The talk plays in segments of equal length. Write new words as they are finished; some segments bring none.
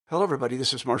Hello, everybody.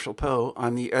 This is Marshall Poe.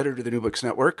 I'm the editor of the New Books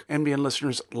Network. NBN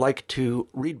listeners like to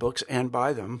read books and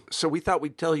buy them. So we thought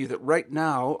we'd tell you that right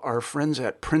now, our friends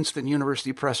at Princeton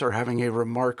University Press are having a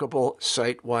remarkable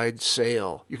site-wide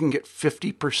sale. You can get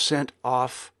 50%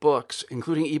 off books,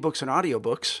 including ebooks and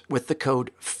audiobooks, with the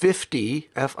code 50,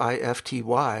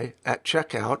 F-I-F-T-Y, at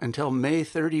checkout until May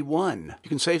 31. You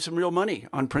can save some real money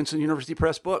on Princeton University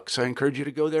Press books. I encourage you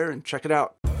to go there and check it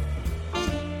out.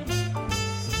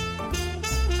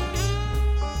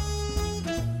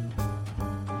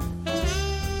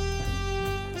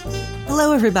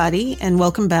 Hello, everybody, and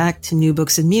welcome back to New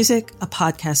Books and Music, a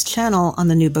podcast channel on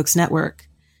the New Books Network.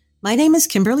 My name is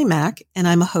Kimberly Mack, and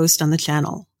I'm a host on the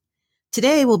channel.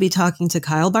 Today, we'll be talking to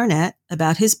Kyle Barnett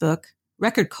about his book,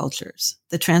 Record Cultures,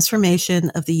 The Transformation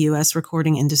of the U.S.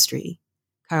 Recording Industry.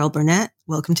 Kyle Barnett,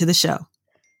 welcome to the show.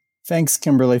 Thanks,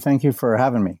 Kimberly. Thank you for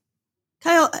having me.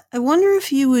 Kyle, I wonder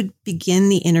if you would begin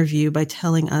the interview by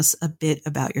telling us a bit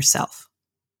about yourself.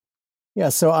 Yeah,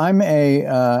 so I'm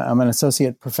an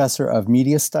associate professor of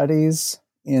media studies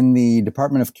in the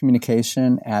Department of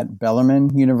Communication at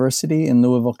Bellarmine University in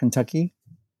Louisville, Kentucky.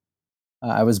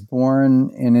 I was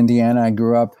born in Indiana. I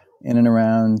grew up in and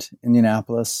around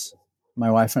Indianapolis.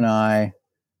 My wife and I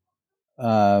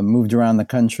moved around the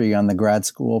country on the grad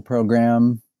school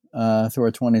program through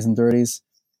our 20s and 30s.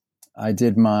 I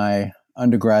did my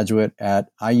undergraduate at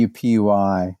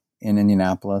IUPUI in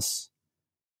Indianapolis.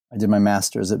 I did my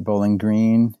master's at Bowling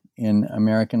Green in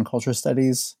American Culture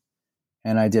Studies,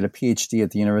 and I did a PhD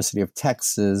at the University of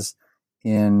Texas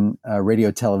in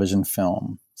radio, television,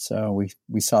 film. So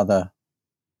we saw the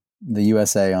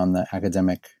USA on the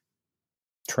academic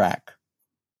track.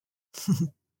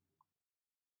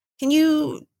 Can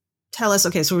you tell us,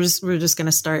 okay, so we're just going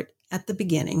to start at the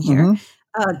beginning here.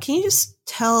 Mm-hmm. Can you just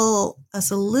tell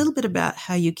us a little bit about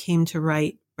how you came to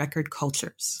write Record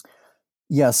Cultures?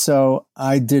 Yeah, so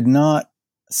I did not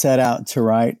set out to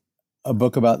write a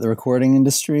book about the recording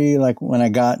industry. Like when I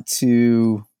got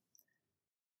to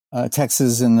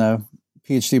Texas in the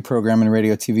PhD program in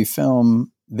radio, TV,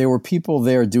 film, there were people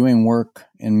there doing work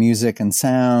in music and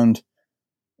sound,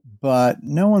 but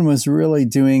no one was really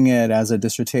doing it as a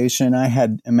dissertation. I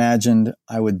had imagined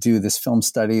I would do this film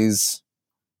studies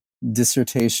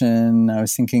dissertation. I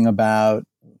was thinking about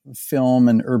film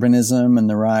and urbanism and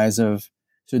the rise of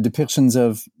depictions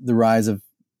of the rise of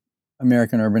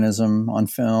American urbanism on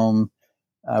film.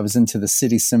 I was into the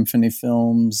city symphony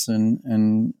films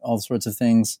and all sorts of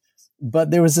things. But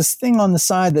there was this thing on the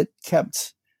side that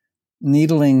kept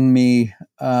needling me,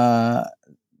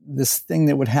 this thing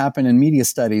that would happen in media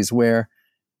studies where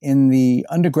in the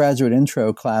undergraduate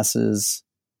intro classes,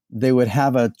 they would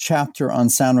have a chapter on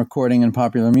sound recording and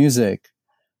popular music.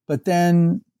 But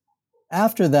then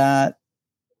after that,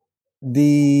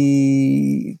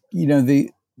 the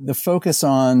focus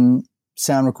on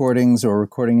sound recordings or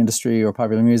recording industry or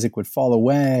popular music would fall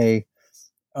away,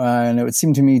 and it would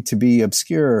seem to me to be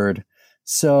obscured.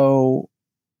 So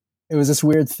it was this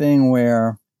weird thing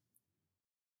where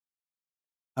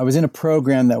I was in a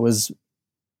program that was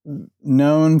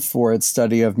known for its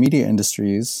study of media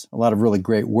industries. A lot of really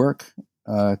great work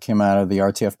came out of the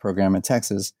RTF program in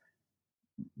Texas,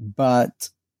 but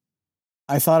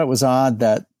I thought it was odd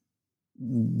that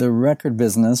the record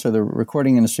business or the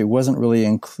recording industry wasn't really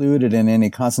included in any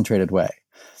concentrated way.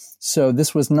 So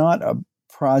this was not a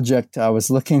project I was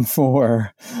looking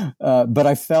for, but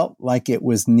I felt like it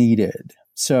was needed.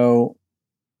 So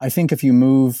I think if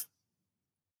you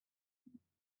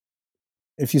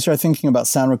start thinking about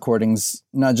sound recordings,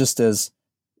 not just as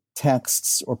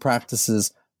texts or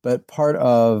practices, but part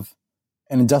of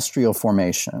an industrial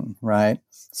formation, right?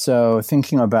 So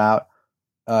thinking about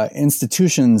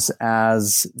institutions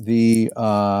as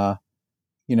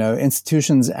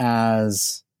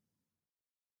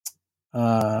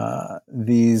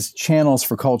these channels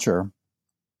for culture.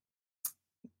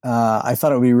 I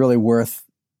thought it would be really worth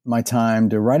my time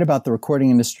to write about the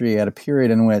recording industry at a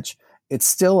period in which it's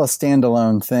still a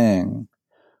standalone thing,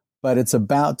 but it's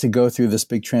about to go through this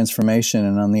big transformation.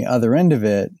 And on the other end of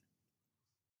it,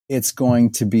 it's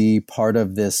going to be part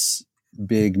of this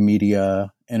big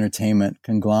media entertainment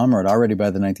conglomerate already by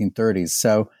the 1930s.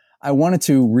 So I wanted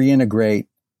to reintegrate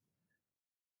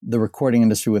the recording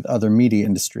industry with other media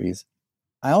industries.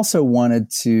 I also wanted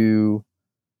to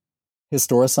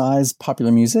historicize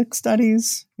popular music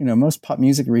studies. Most pop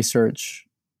music research,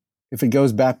 if it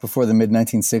goes back before the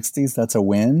mid-1960s, that's a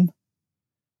win.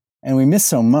 And we miss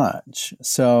so much.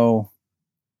 So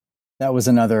that was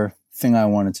another thing I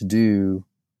wanted to do.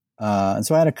 And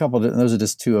so I had a couple, those are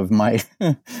just two of my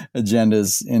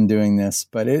agendas in doing this,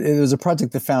 but it was a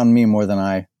project that found me more than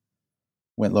I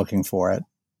went looking for it.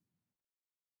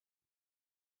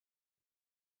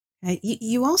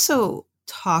 You also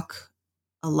talk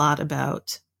a lot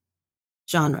about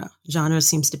genre. Genre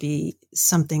seems to be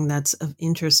something that's of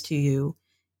interest to you.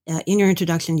 In your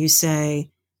introduction, you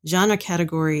say genre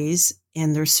categories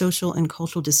and their social and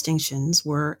cultural distinctions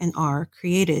were and are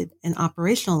created and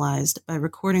operationalized by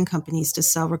recording companies to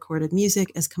sell recorded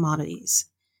music as commodities.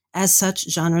 As such,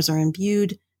 genres are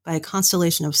imbued by a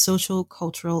constellation of social,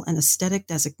 cultural, and aesthetic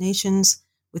designations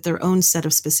with their own set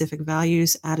of specific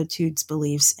values, attitudes,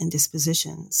 beliefs, and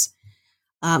dispositions.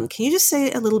 Can you just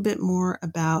say a little bit more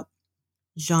about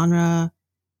genre,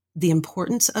 the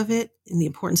importance of it, and the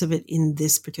importance of it in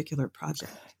this particular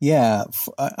project? Yeah,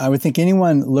 I would think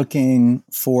anyone looking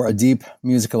for a deep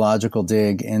musicological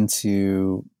dig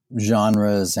into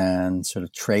genres and sort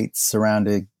of traits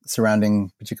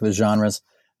surrounding particular genres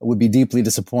would be deeply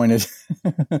disappointed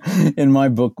in my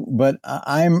book. But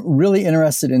I'm really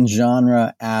interested in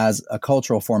genre as a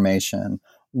cultural formation,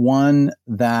 one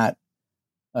that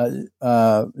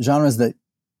genres that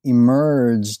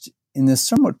emerged in this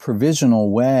somewhat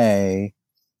provisional way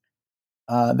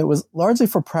that was largely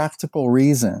for practical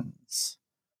reasons,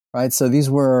 right? So these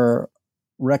were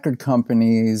record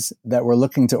companies that were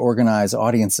looking to organize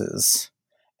audiences,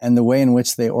 and the way in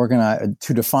which they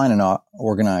to define and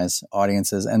organize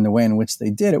audiences, and the way in which they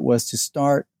did it was to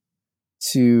start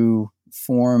to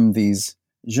form these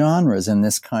genres in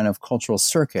this kind of cultural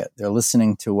circuit. They're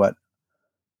listening to what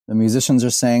the musicians are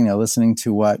saying. They're listening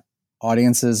to what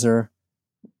audiences are,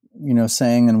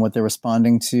 saying and what they're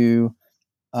responding to.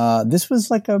 This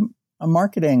was like a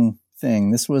marketing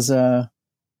thing. This was a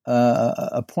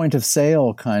point of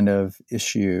sale kind of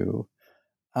issue.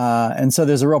 And so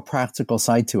there's a real practical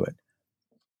side to it.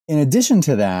 In addition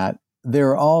to that, there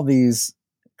are all these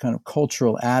kind of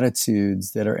cultural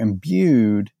attitudes that are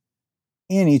imbued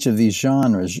in each of these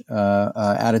genres,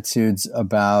 attitudes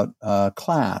about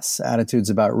class, attitudes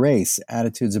about race,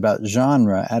 attitudes about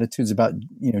genre, attitudes about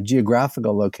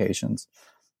geographical locations.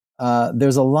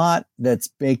 There's a lot that's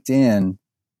baked in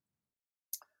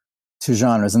to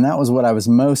genres, and that was what I was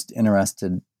most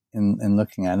interested in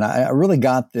looking at. And I really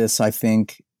got this. I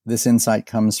think this insight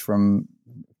comes from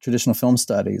traditional film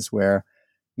studies, where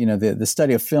the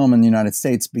study of film in the United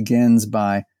States begins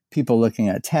by people looking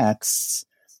at texts,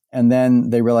 and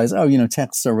then they realize,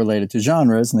 texts are related to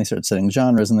genres, and they start studying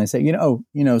genres, and they say,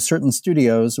 certain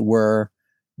studios were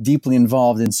deeply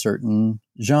involved in certain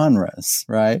genres,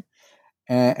 right?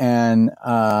 And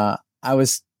I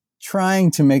was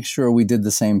trying to make sure we did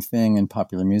the same thing in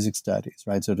popular music studies,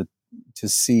 right? So to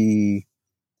see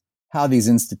how these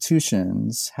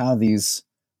institutions, how these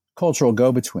cultural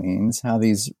go-betweens, how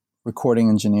these recording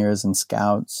engineers and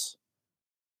scouts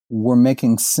were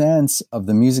making sense of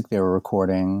the music they were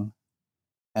recording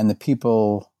and the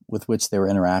people with which they were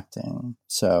interacting.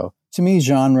 So to me,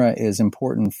 genre is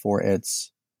important for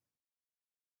its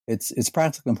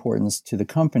practical importance to the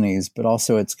companies, but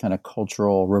also its kind of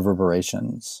cultural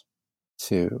reverberations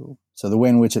too. So the way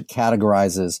in which it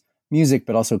categorizes music,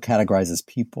 but also categorizes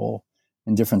people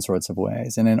in different sorts of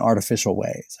ways and in artificial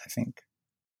ways, I think.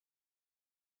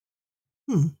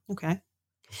 Okay.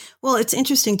 Well, it's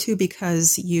interesting too,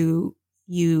 because you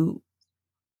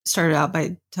started out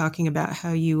by talking about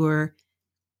how you were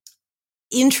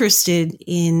interested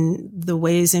in the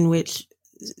ways in which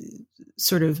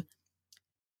sort of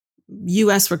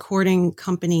U.S. recording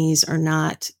companies are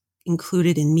not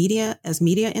included in media as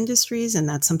media industries, and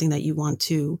that's something that you want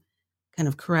to kind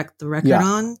of correct the record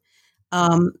on.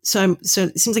 So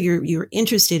it seems like you're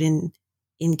interested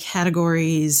in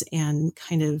categories and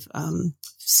kind of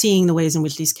seeing the ways in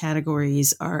which these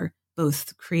categories are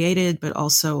both created, but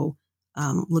also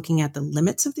looking at the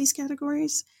limits of these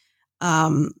categories.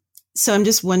 So I'm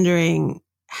just wondering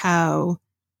how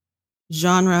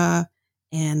genre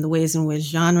and the ways in which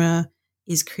genre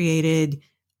is created,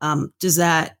 does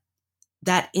that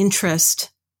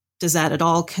interest, does that at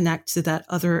all connect to that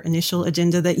other initial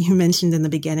agenda that you mentioned in the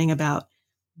beginning about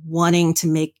wanting to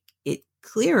make it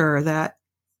clearer that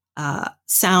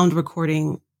sound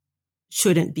recording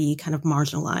shouldn't be kind of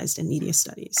marginalized in media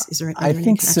studies? Is there? I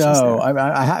think so.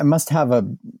 I must have a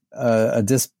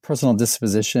personal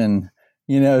disposition,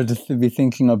 to be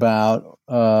thinking about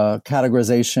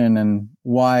categorization and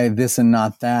why this and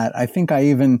not that. I think I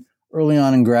even early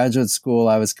on in graduate school,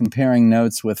 I was comparing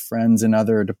notes with friends in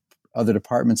other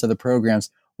departments, other programs.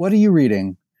 What are you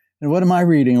reading? And what am I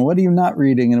reading? And what are you not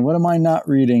reading? And what am I not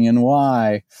reading? And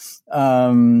why?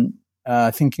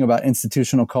 Thinking about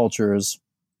institutional cultures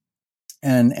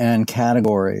and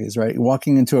categories, right?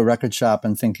 Walking into a record shop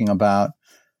and thinking about,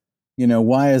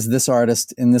 why is this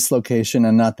artist in this location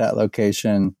and not that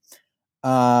location?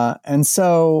 And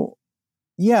so,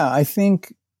 I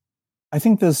think I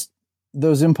think those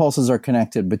impulses are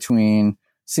connected between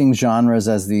seeing genres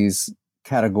as these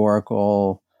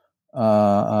categorical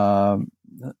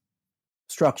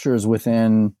structures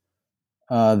within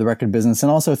the record business,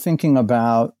 and also thinking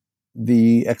about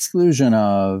the exclusion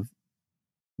of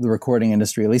the recording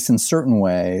industry, at least in certain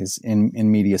ways,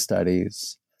 in media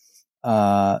studies.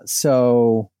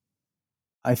 So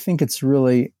I think it's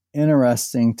really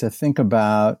interesting to think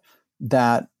about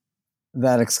that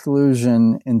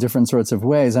exclusion in different sorts of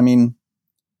ways. I mean,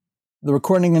 the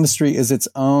recording industry is its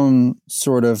own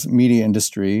sort of media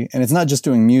industry, and it's not just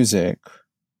doing music.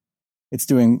 It's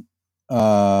doing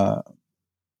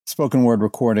spoken word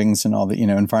recordings and all the,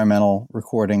 environmental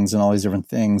recordings and all these different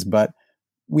things. But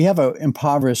we have an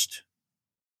impoverished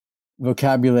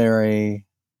vocabulary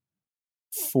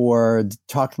for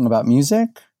talking about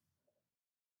music.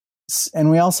 And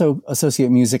we also associate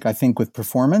music, I think, with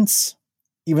performance,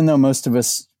 even though most of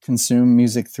us consume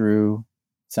music through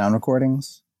sound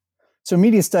recordings. So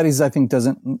media studies, I think,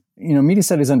 media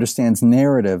studies understands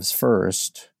narratives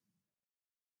first.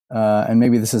 And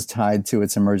maybe this is tied to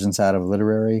its emergence out of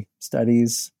literary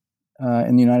studies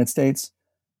in the United States.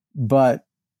 But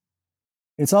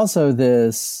it's also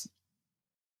this,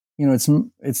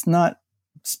 it's not,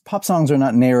 pop songs are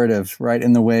not narrative, right,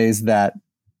 in the ways that,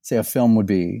 say, a film would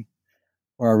be,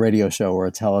 or a radio show or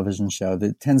a television show.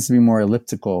 That tends to be more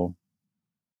elliptical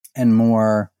and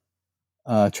more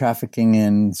trafficking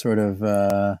in sort of,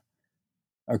 or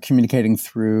communicating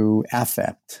through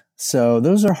affect. So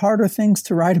those are harder things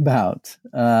to write about.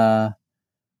 And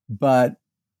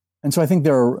so I think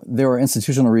there are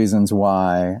institutional reasons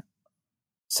why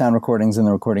sound recordings in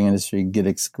the recording industry get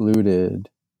excluded,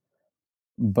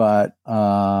 but,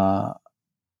 and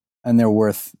they're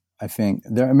worth, I think,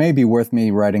 it may be worth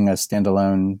me writing a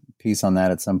standalone piece on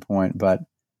that at some point, but,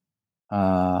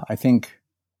 I think,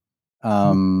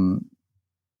 I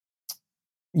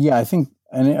think,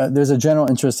 and there's a general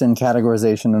interest in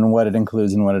categorization and what it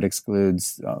includes and what it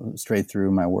excludes straight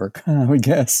through my work, I would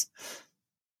guess.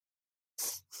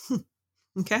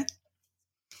 Okay.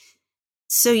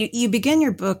 So you begin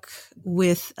your book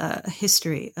with a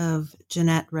history of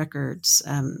Gennett Records,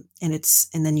 and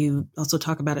then you also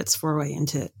talk about its foray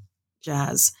into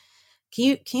jazz.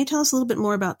 Can you tell us a little bit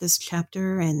more about this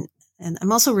chapter? And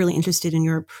I'm also really interested in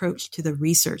your approach to the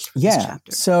research for this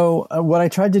chapter. So what I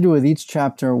tried to do with each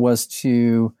chapter was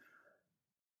to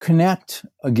connect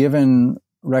a given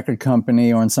record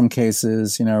company, or in some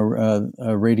cases,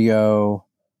 a radio,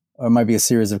 or it might be a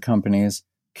series of companies,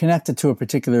 connect it to a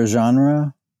particular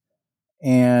genre,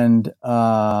 and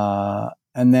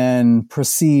then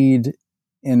proceed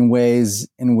in ways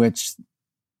in which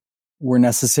were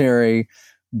necessary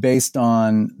based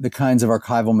on the kinds of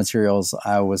archival materials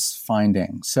I was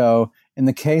finding. So in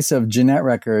the case of Gennett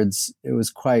Records, it was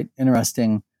quite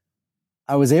interesting.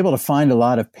 I was able to find a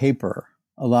lot of paper,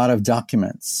 a lot of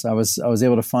documents. I was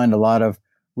able to find a lot of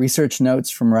research notes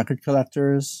from record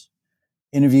collectors,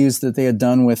 interviews that they had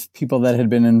done with people that had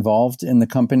been involved in the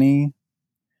company,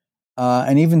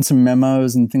 and even some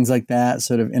memos and things like that,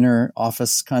 sort of inner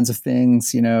office kinds of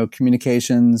things,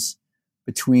 communications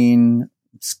between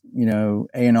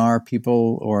A&R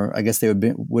people, or I guess they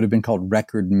would have been called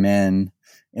record men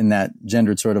in that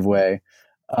gendered sort of way.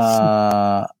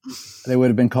 They would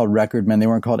have been called record men. They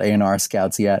weren't called A&R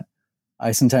scouts yet.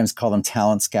 I sometimes call them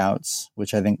talent scouts,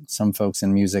 which I think some folks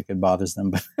in music, it bothers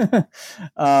them. But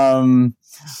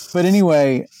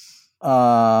anyway,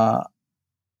 so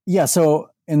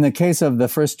in the case of the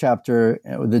first chapter,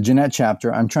 the Gennett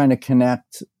chapter, I'm trying to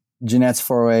connect Gennett's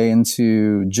foray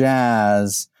into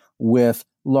jazz with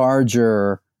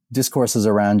larger discourses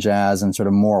around jazz and sort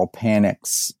of moral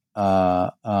panics,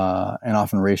 and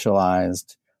often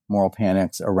racialized moral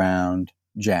panics around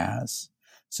jazz.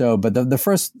 So, but the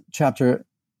first chapter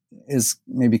is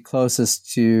maybe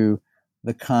closest to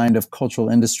the kind of cultural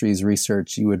industries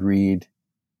research you would read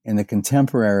in the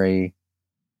contemporary,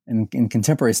 in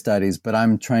contemporary studies, but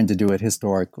I'm trying to do it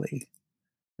historically,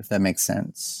 if that makes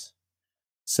sense.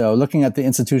 So looking at the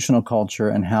institutional culture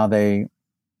and how they,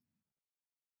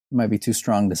 might be too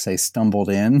strong to say stumbled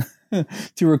in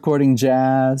to recording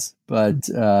jazz, but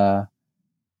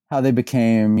how they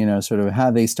became, sort of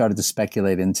how they started to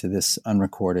speculate into this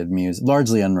unrecorded music,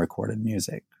 largely unrecorded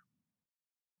music,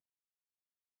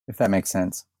 if that makes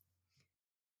sense.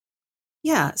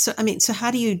 Yeah. So, so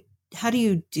how do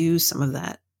you do some of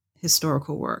that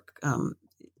historical work?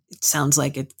 It sounds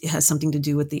like it has something to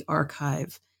do with the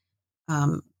archive.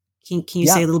 Can you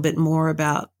say a little bit more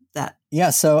about that?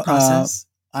 Yeah. So, process?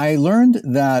 I learned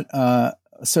that,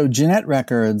 so Gennett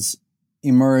Records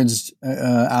emerged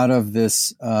out of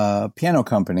this piano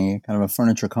company, kind of a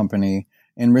furniture company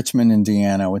in Richmond,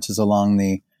 Indiana, which is along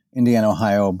the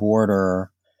Indiana-Ohio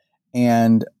border.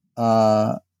 And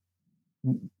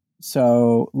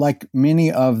so like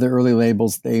many of the early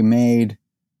labels, they made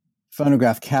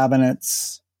phonograph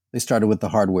cabinets. They started with the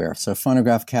hardware. So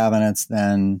phonograph cabinets,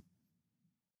 then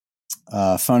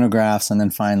phonographs, and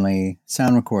then finally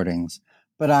sound recordings.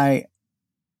 But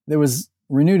there was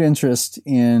renewed interest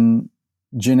in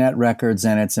Jeanette records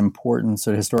and its importance,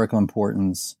 or historical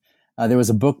importance. There was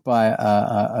a book by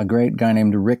a great guy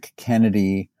named Rick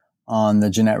Kennedy on the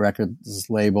Jeanette Records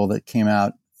label that came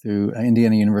out through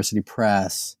Indiana University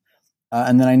Press.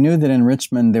 And then I knew that in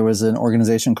Richmond there was an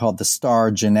organization called the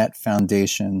Star Jeanette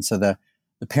Foundation. So the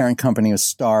parent company was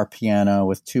Star Piano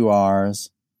with 2 R's.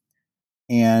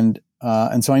 And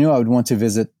so I knew I would want to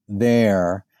visit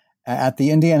there. At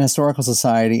the Indiana Historical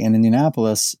Society in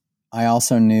Indianapolis, I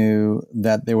also knew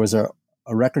that there was a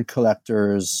record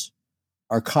collector's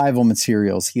archival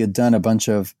materials. He had done a bunch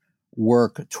of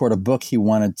work toward a book he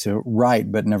wanted to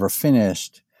write but never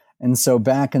finished. And so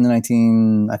back in the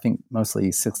I think mostly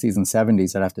 60s and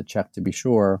 70s, I'd have to check to be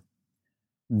sure,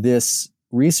 this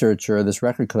researcher, this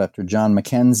record collector, John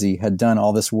Mackenzie, had done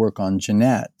all this work on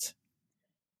Jeanette.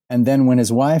 And then when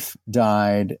his wife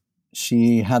died,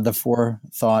 she had the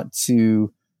forethought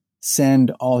to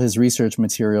send all his research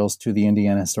materials to the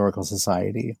Indiana Historical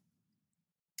Society.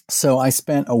 So I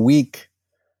spent a week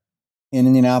in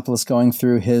Indianapolis going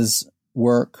through his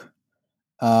work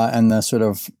and the sort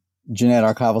of Jeanette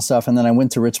archival stuff. And then I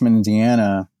went to Richmond,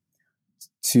 Indiana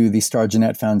to the Star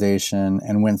Jeanette Foundation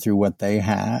and went through what they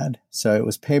had. So it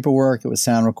was paperwork, it was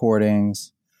sound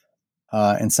recordings.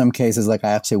 In some cases, like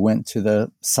I actually went to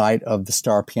the site of the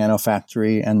Star Piano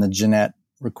Factory and the Jeanette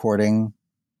recording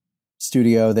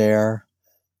studio there.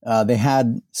 They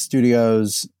had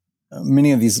studios.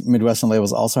 Many of these Midwestern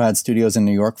labels also had studios in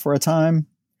New York for a time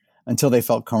until they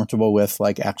felt comfortable with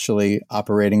like actually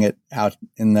operating it out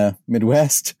in the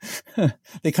Midwest.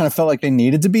 They kind of felt like they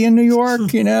needed to be in New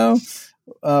York, you know,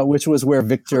 which was where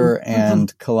Victor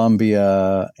and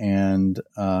Columbia and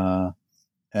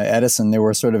Edison, they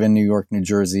were sort of in New York, New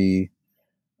Jersey,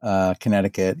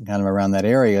 Connecticut, kind of around that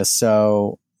area.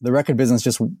 So the record business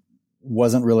just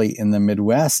wasn't really in the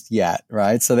Midwest yet,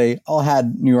 right? So they all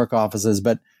had New York offices,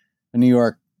 but the New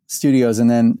York studios, and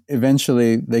then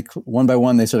eventually they one by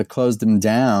one they sort of closed them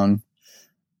down,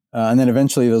 and then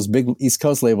eventually those big East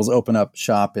Coast labels open up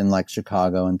shop in like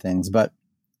Chicago and things.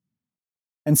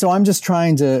 And so I'm just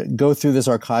trying to go through this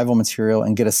archival material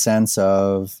and get a sense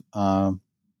of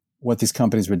what these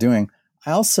companies were doing.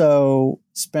 I also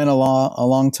spent a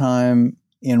long time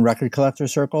in record collector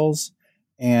circles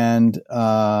and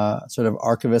sort of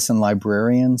archivist and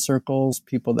librarian circles,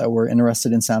 people that were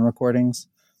interested in sound recordings.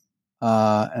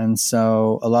 And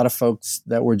so a lot of folks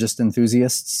that were just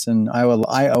enthusiasts, and I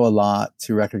owe a lot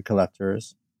to record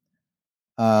collectors.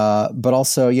 But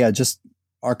also, yeah, just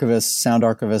archivists, sound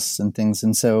archivists and things.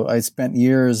 And so I spent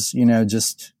years, you know,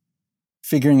 just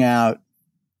figuring out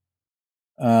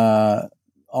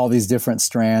all these different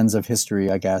strands of history,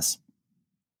 I guess.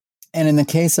 And in the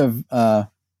case of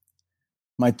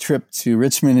my trip to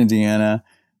Richmond, Indiana,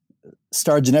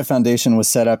 Star Jeanette Foundation was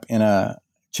set up in a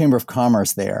Chamber of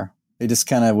Commerce there. They just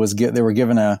kind of they were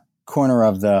given a corner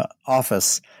of the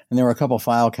office, and there were a couple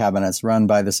file cabinets run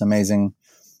by this amazing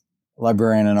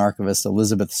librarian and archivist,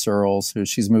 Elizabeth Searles, who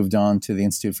she's moved on to the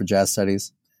Institute for Jazz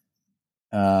Studies.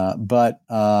 But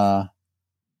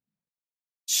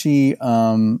she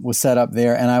was set up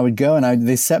there, and I would go, and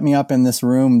they set me up in this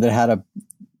room that had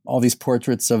all these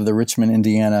portraits of the Richmond,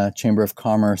 Indiana Chamber of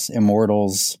Commerce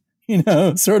immortals, you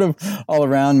know, sort of all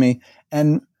around me.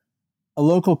 And a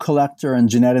local collector and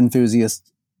Jeanette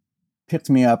enthusiast picked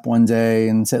me up one day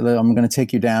and said, I'm going to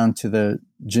take you down to the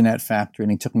Jeanette factory.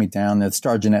 And he took me down the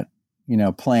Star Jeanette, you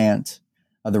know, plant,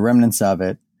 the remnants of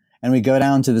it. And we go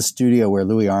down to the studio where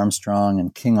Louis Armstrong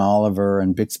and King Oliver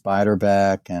and Bix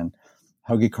Beiderbecke and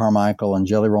Hoagie Carmichael and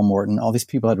Jelly Roll Morton, all these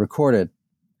people had recorded.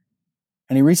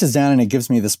 And he reaches down and he gives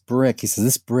me this brick. He says,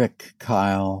 this brick,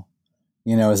 Kyle,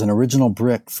 you know, is an original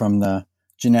brick from the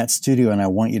Jeanette studio, and I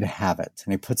want you to have it.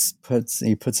 And he puts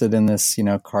it in this, you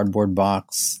know, cardboard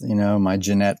box, you know, my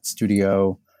Jeanette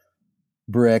studio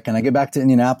brick. And I get back to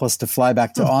Indianapolis to fly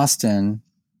back to Austin,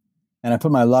 and I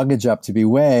put my luggage up to be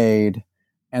weighed,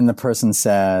 and the person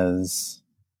says,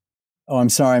 "Oh, I'm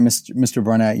sorry, Mr.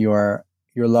 Barnett, your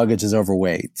luggage is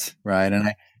overweight," right? And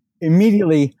I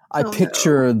immediately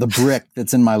picture the brick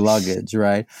that's in my luggage,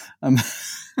 right?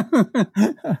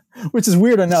 Which is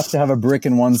weird enough to have a brick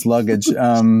in one's luggage.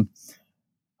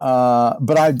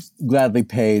 But I gladly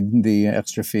paid the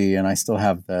extra fee, and I still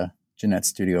have the Jeanette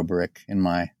Studio brick in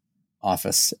my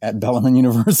office at Bellarmine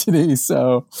University.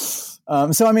 So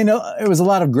I mean, it was a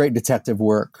lot of great detective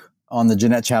work on the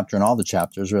Jeanette chapter and all the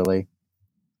chapters, really.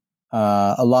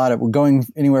 A lot of going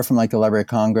anywhere from like the Library of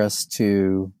Congress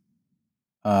to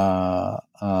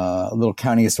little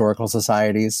county historical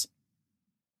societies.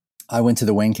 I went to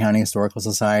the Wayne County Historical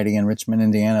Society in Richmond,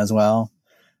 Indiana as well.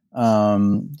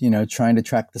 Trying to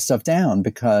track the stuff down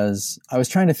because I was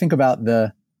trying to think about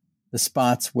the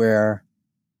spots where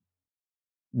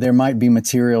there might be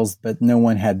materials that no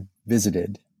one had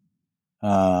visited,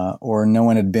 or no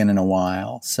one had been in a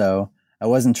while. So I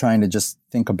wasn't trying to just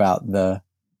think about the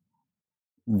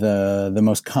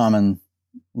most common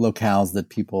locales that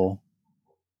people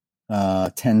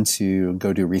tend to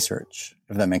go do research,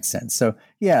 if that makes sense. So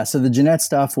the Jeanette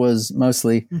stuff was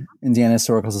mostly Indiana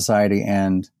Historical Society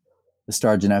and the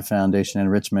Star Jeanette Foundation in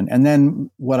Richmond. And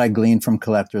then what I gleaned from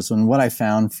collectors and what I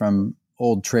found from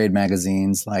old trade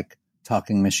magazines like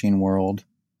Talking Machine World.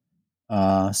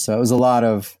 So it was a lot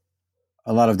of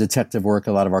detective work,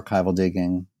 a lot of archival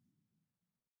digging.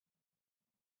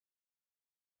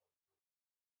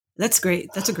 That's great.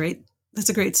 That's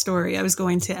a great story. I was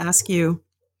going to ask you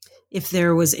if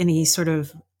there was any sort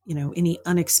of, any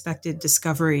unexpected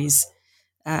discoveries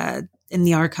in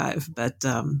the archive, but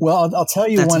well, I'll tell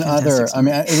you one other. Story. I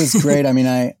mean, it was great. I mean,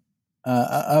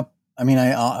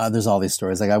 there's all these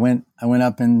stories. Like I went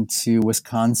up into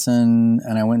Wisconsin,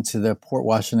 and I went to the Port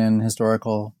Washington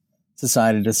Historical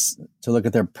Society to look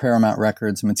at their Paramount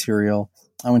Records material.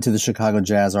 I went to the Chicago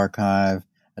Jazz Archive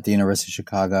at the University of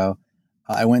Chicago.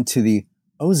 I went to the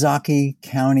Ozaukee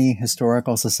County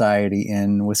Historical Society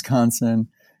in Wisconsin,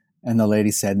 and the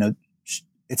lady said, "No,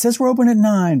 it says we're open at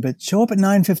 9, but show up at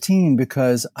 9:15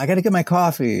 because I got to get my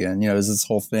coffee." And there's this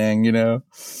whole thing,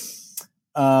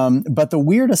 But the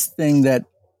weirdest thing that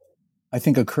I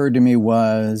think occurred to me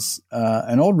was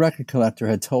an old record collector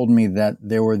had told me that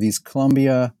there were these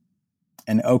Columbia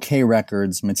and OK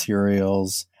Records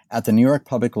materials at the New York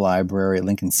Public Library at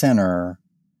Lincoln Center,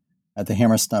 at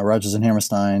the Rodgers and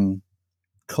Hammerstein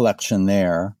collection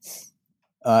there,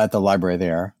 at the library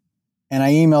there. And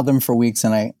I emailed them for weeks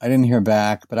and I didn't hear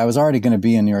back, but I was already going to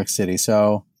be in New York City.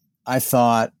 So I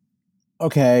thought,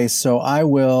 okay, so I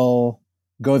will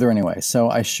go there anyway. So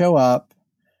I show up.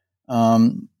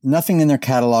 Nothing in their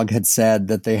catalog had said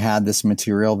that they had this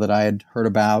material that I had heard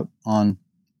about on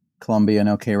Columbia and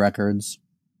OK Records.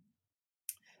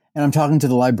 And I'm talking to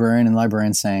the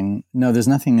librarian saying, "No, there's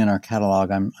nothing in our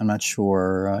catalog. I'm not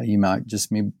sure. You might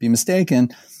just be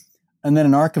mistaken." And then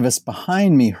an archivist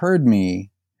behind me heard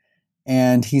me,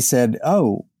 and he said,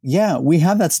 "Oh, yeah, we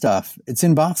have that stuff. It's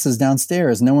in boxes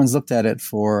downstairs. No one's looked at it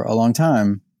for a long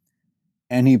time."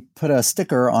 And he put a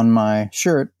sticker on my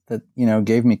shirt that,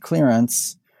 gave me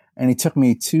clearance. And he took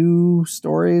me 2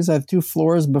 stories. I have 2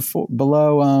 floors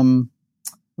below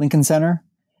Lincoln Center,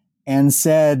 and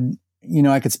said,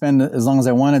 I could spend as long as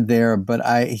I wanted there,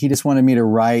 but he just wanted me to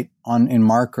write in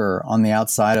marker on the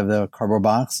outside of the cardboard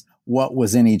box what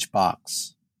was in each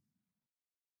box.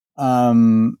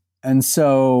 And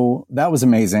so that was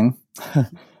amazing. The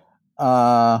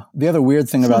other weird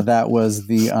thing about that was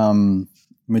the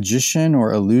magician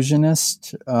or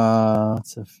illusionist.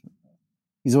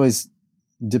 He's always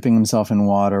dipping himself in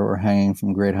water or hanging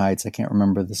from great heights. I can't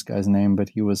remember this guy's name, but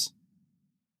he was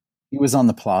on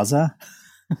the plaza.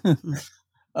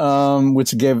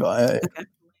 Which gave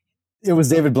it was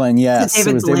David Blaine. Yes,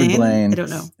 it was David Blaine. I don't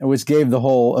know. Which gave the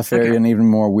whole affair an even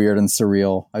more weird and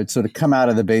surreal. I'd sort of come out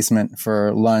of the basement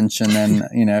for lunch, and then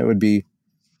it would be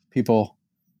people,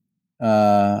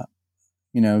 giving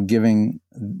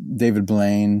David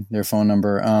Blaine their phone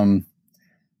number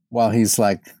while he's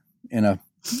like in a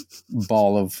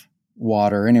ball of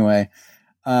water. Anyway.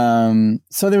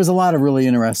 So there was a lot of really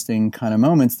interesting kind of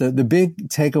moments. The big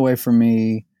takeaway for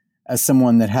me as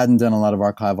someone that hadn't done a lot of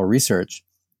archival research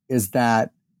is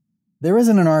that there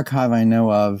isn't an archive I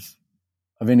know of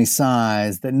any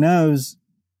size that knows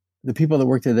the people that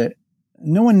worked at it.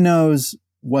 No one knows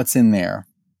what's in there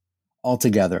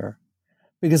altogether,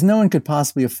 because no one could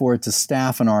possibly afford to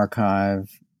staff an archive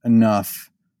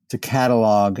enough to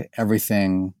catalog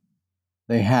everything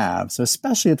they have. So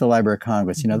especially at the Library of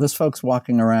Congress, those folks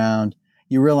walking around,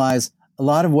 you realize a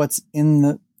lot of what's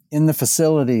in the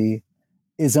facility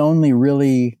is only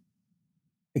really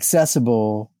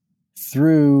accessible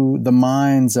through the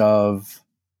minds of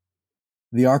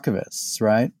the archivists,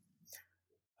 right?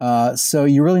 So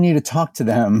you really need to talk to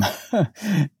them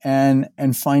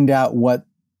and find out what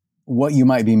you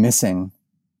might be missing.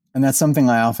 And that's something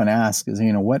I often ask is,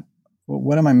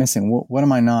 what am I missing? What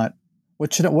am I not?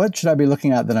 what should I be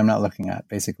looking at that I'm not looking at,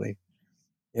 basically,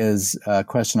 is a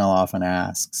question I'll often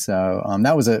ask. So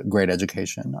that was a great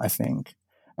education, I think.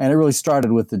 And it really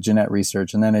started with the Jeanette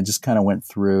research, and then it just kind of went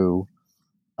through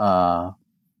through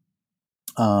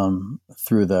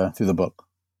the book.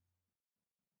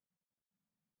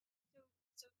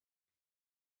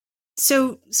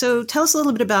 So tell us a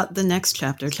little bit about the next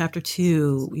chapter, chapter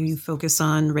 2. You focus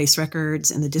on race records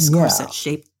and the discourse that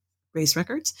shaped race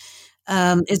records,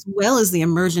 as well as the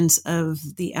emergence of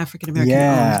the African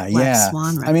American Black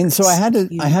Swan records. I mean, so I had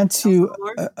to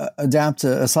adapt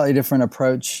a slightly different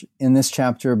approach in this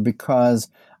chapter because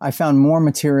I found more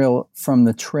material from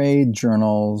the trade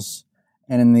journals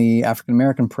and in the African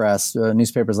American press,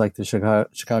 newspapers like the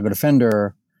Chicago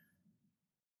Defender,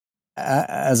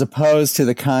 as opposed to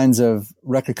the kinds of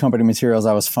record company materials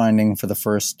I was finding for the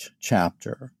first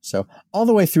chapter. So all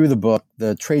the way through the book,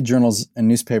 the trade journals and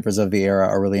newspapers of the era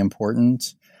are really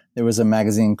important. There was a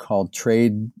magazine called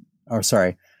Talking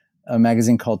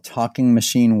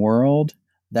Machine World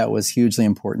that was hugely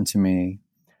important to me.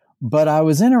 But I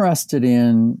was interested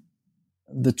in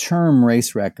the term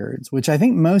race records, which I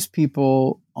think most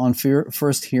people on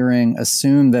first hearing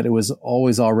assume that it was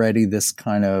always already this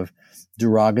kind of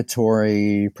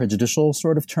derogatory, prejudicial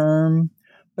sort of term,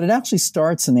 but it actually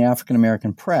starts in the African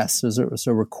American press.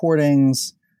 So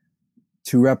recordings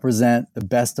to represent the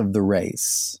best of the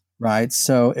race, right?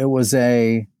 So it was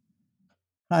a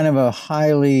kind of a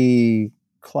highly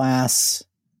class-based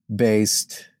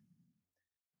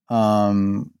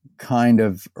kind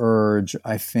of urge,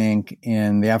 I think,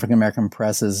 in the African American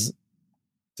press's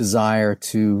desire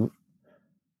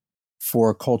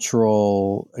for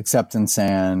cultural acceptance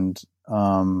and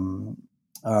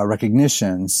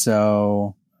recognition.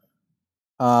 So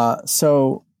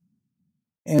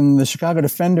in the Chicago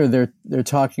Defender, they're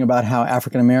talking about how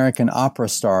African American opera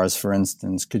stars, for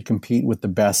instance, could compete with the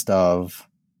best of,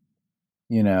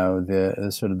 the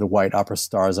sort of the white opera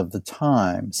stars of the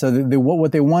time. So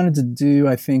what they wanted to do,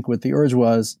 I think, what the urge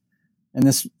was, and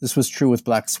this was true with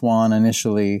Black Swan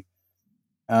initially,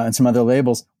 and some other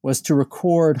labels, was to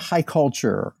record high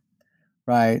culture.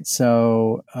 Right.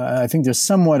 So I think there's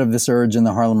somewhat of this urge in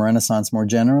the Harlem Renaissance more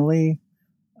generally,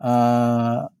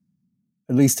 at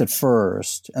least at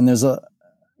first. And there's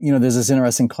this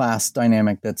interesting class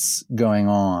dynamic that's going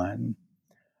on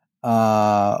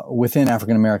within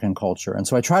African American culture. And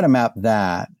so I try to map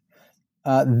that.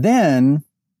 Then,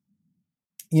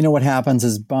 what happens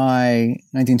is by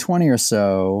 1920 or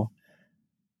so,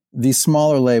 these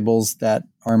smaller labels that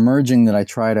are emerging that I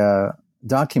try to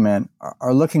document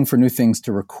are looking for new things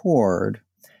to record.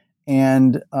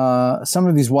 And some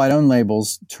of these white-owned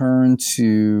labels turn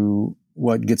to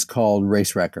what gets called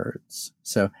race records.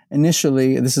 So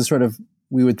initially, this is sort of,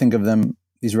 we would think of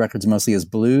these records mostly as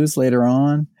blues later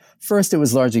on. First, it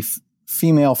was largely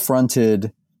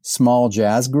female-fronted small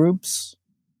jazz groups.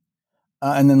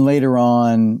 And then later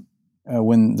on,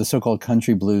 when the so-called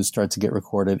country blues start to get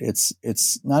recorded,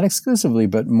 it's not exclusively,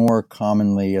 but more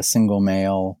commonly a single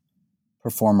male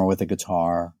performer with a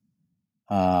guitar.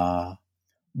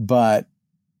 But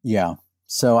yeah,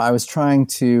 so I was trying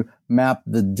to map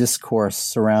the discourse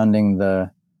surrounding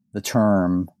the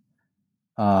term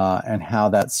and how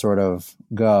that sort of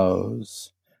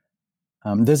goes.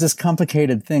 There's this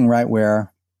complicated thing, right,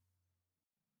 where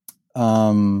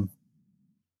some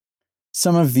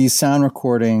of these sound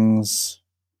recordings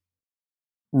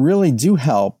really do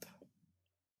help.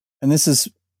 And this is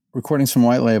recordings from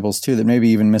white labels too that maybe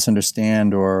even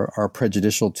misunderstand or are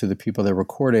prejudicial to the people they're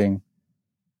recording.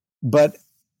 But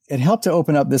it helped to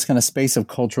open up this kind of space of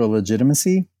cultural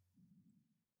legitimacy.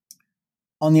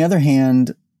 On the other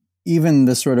hand, even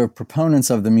the sort of proponents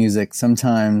of the music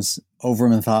sometimes over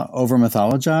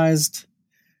mythologized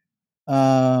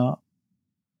the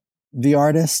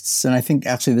artists. And I think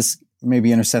actually this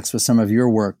maybe intersects with some of your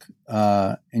work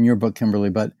in your book, Kimberly,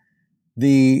 but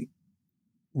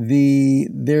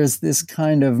there's this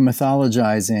kind of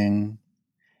mythologizing,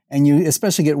 and you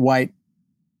especially get white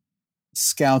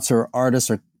scouts or artists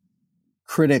or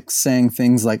critics saying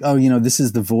things like, oh, this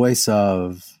is the voice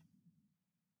of,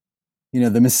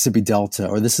 the Mississippi Delta,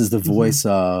 or this is the voice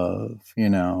of,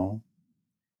 And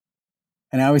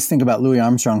I always think about Louis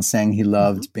Armstrong saying he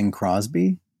loved Bing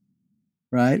Crosby,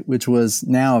 right? Which was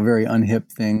now a very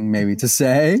unhip thing maybe to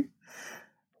say.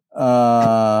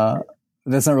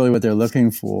 That's not really what they're looking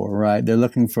for, right? They're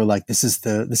looking for this is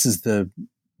the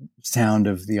sound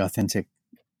of the authentic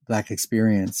Black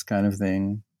experience kind of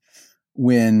thing.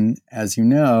 When, as you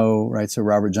know, right, so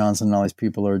Robert Johnson and all these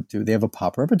people they have a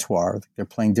pop repertoire. They're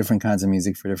playing different kinds of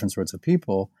music for different sorts of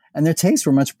people, and their tastes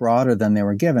were much broader than they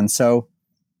were given. So,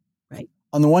 right.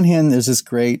 on the one hand, there's this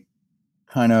great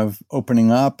kind of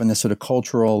opening up and this sort of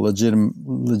cultural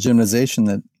legitimizing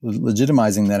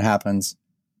that happens.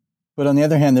 But on the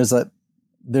other hand, there's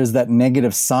that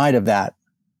negative side of that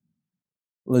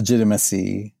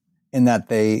legitimacy in that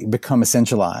they become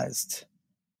essentialized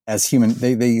as human.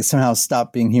 They somehow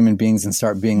stop being human beings and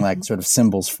start being like sort of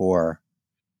symbols for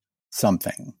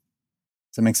something.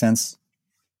 Does that make sense?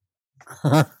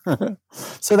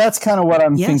 So that's kind of what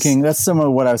I'm thinking. That's some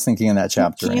of what I was thinking in that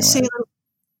chapter. Can you say a little?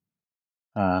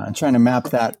 I'm trying to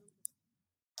map that.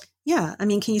 Yeah, I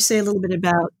mean, can you say a little bit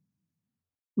about?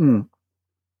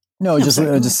 No, just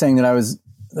saying that was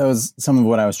some of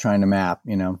what I was trying to map.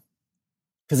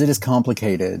 Because it is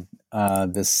complicated.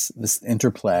 This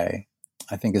interplay,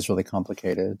 I think, is really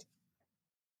complicated.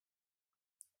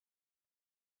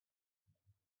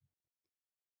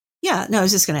 Yeah, no, I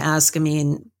was just going to ask. I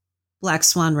mean, Black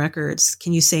Swan Records.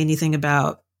 Can you say anything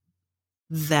about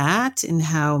that and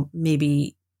how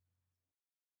maybe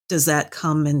does that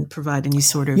come and provide any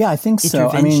sort of I think so.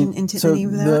 intervention into any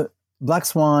of that? The Black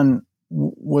Swan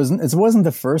wasn't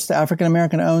the first African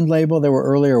American owned label. There were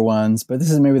earlier ones, but this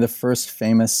is maybe the first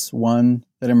famous one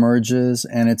that emerges,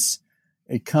 and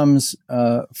it comes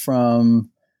from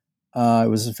it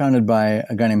was founded by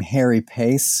a guy named Harry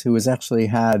Pace, who actually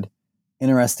had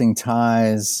interesting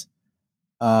ties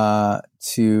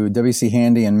to W.C.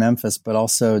 Handy in Memphis, but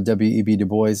also W.E.B. Du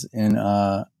Bois in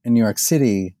New York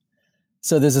City.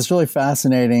 So there's this really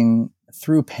fascinating,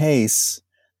 through Pace,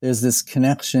 there's this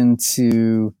connection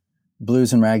to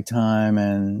blues and ragtime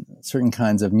and certain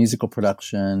kinds of musical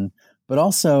production, but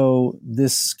also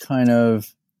this kind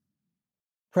of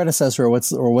predecessor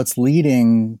or what's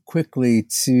leading quickly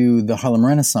to the Harlem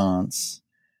Renaissance.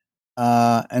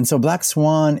 And so Black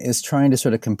Swan is trying to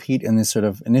sort of compete in this sort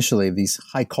of, initially, these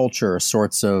high culture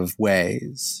sorts of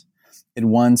ways. It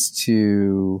wants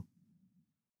to,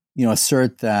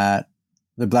 assert that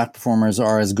the Black performers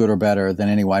are as good or better than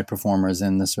any white performers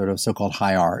in the sort of so-called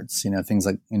high arts, things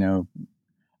like,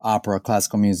 opera,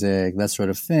 classical music, that sort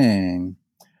of thing.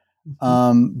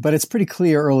 But it's pretty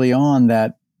clear early on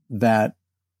that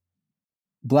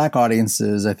Black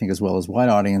audiences, I think, as well as white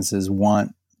audiences,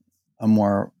 want a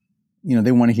more,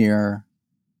 they want to hear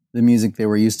the music they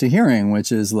were used to hearing,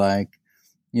 which is like,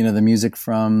 the music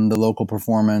from the local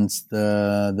performance,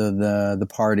 the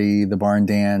party, the barn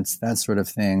dance, that sort of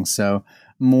thing. So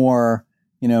more,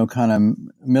 kind of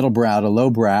middle brow to low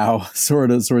brow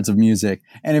sorts of music.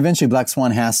 And eventually Black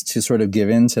Swan has to sort of give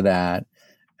in to that.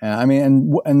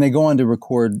 And they go on to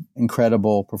record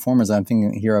incredible performers. I'm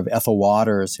thinking here of Ethel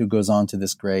Waters, who goes on to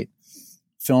this great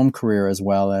film career as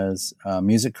well as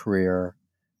music career.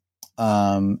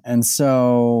 And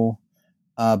so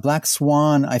Black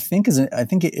Swan, I think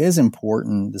it is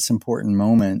important. This important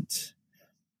moment.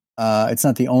 It's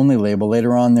not the only label.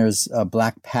 Later on, there's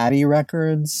Black Patty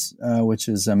Records, which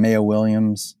is Maya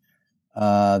Williams,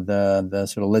 the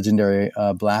sort of legendary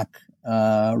Black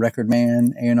record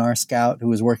man, A&R scout, who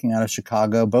was working out of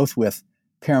Chicago, both with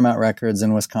Paramount Records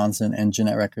in Wisconsin and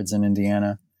Jeanette Records in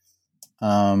Indiana.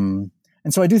 And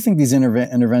so I do think these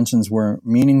interventions were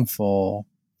meaningful,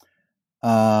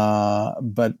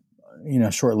 but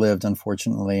short-lived,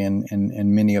 unfortunately,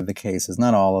 in many of the cases.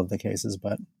 Not all of the cases,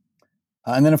 but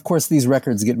and then, of course, these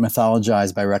records get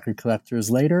mythologized by record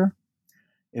collectors later.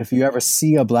 If you ever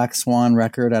see a Black Swan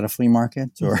record at a flea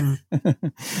market, or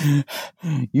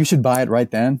you should buy it right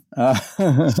then.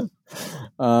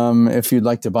 If you'd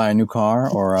like to buy a new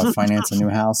car or finance a new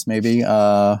house, maybe.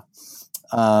 So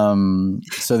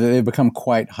they become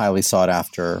quite highly sought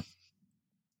after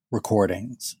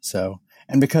recordings. So,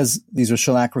 and because these are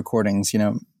shellac recordings,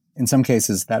 in some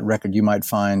cases, that record you might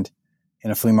find in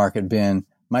a flea market bin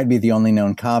might be the only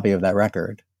known copy of that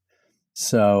record.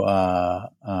 So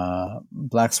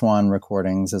Black Swan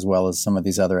recordings, as well as some of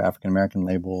these other African-American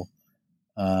label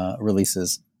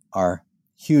releases, are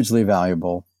hugely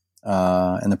valuable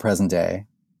in the present day,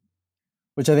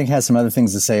 which I think has some other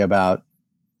things to say about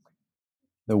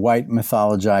the white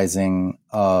mythologizing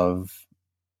of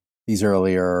these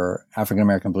earlier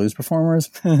African-American blues performers.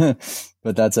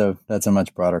 But that's a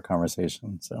much broader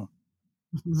conversation. So.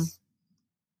 Mm-hmm.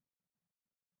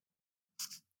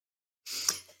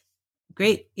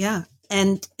 Great. Yeah.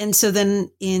 And so then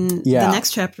in the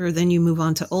next chapter, then you move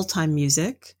on to old time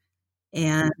music,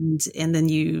 and then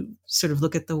you sort of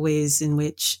look at the ways in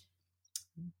which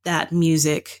that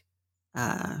music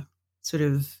sort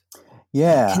of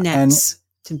connects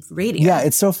to radio. Yeah.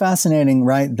 It's so fascinating,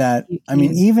 right? That,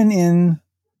 even in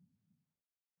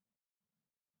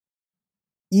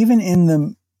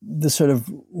the sort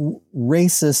of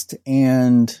racist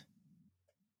and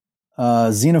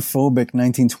xenophobic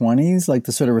 1920s, like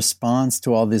the sort of response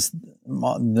to all this,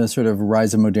 the sort of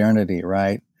rise of modernity,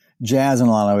 right? Jazz in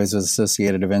a lot of ways was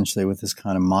associated eventually with this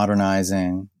kind of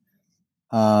modernizing.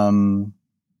 Old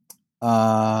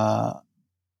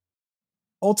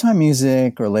time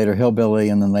music, or later hillbilly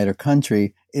and then later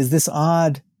country, is this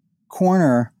odd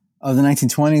corner of the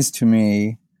 1920s to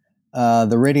me.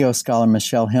 The radio scholar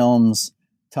Michelle Helms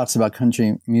talks about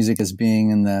country music as being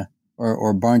in the,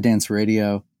 or barn dance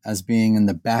radio as being in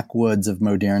the backwoods of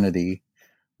modernity,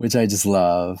 which I just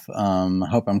love. I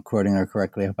hope I'm quoting her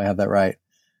correctly. I hope I have that right.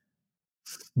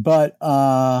 But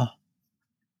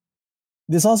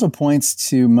this also points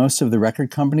to most of the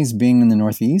record companies being in the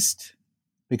Northeast,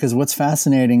 because what's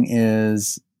fascinating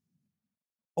is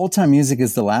old time music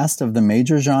is the last of the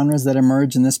major genres that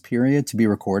emerge in this period to be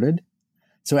recorded.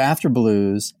 So after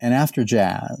blues and after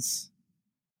jazz,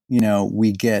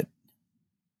 we get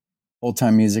old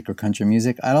time music or country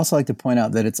music. I'd also like to point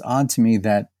out that it's odd to me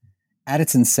that at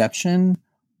its inception,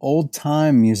 old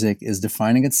time music is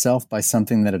defining itself by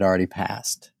something that had already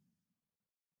passed,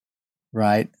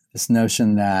 right? This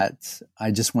notion that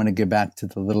I just want to get back to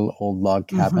the little old log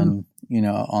cabin,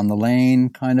 on the lane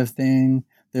kind of thing.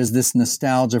 There's this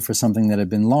nostalgia for something that had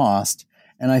been lost.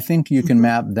 And I think you can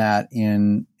map that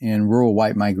in rural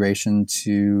white migration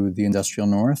to the industrial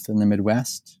North and the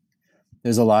Midwest.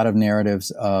 There's a lot of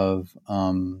narratives of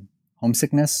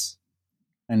homesickness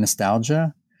and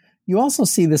nostalgia. You also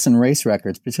see this in race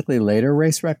records, particularly later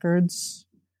race records,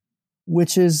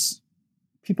 which is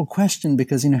people question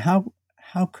because,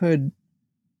 how could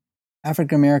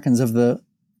African Americans of the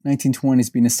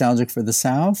 1920s be nostalgic for the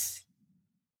South?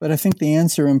 But I think the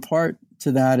answer in part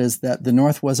to that is that the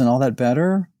North wasn't all that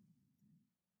better.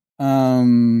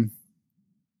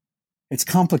 It's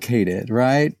complicated,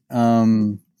 right?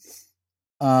 We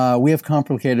have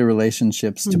complicated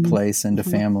relationships to place and to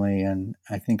family, and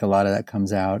I think a lot of that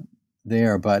comes out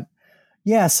there. But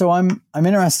yeah, so I'm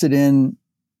interested in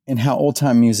how old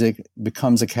time music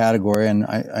becomes a category, and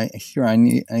I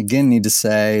need to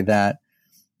say that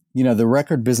the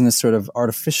record business sort of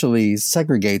artificially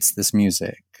segregates this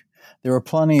music. There are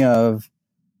plenty of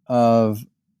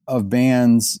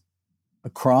bands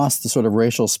across the sort of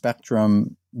racial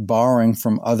spectrum borrowing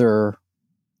from other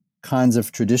kinds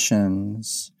of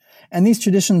traditions. And these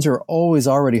traditions are always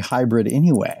already hybrid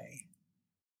anyway,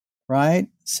 right?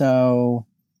 So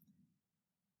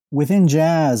within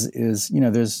jazz is,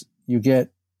 you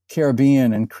get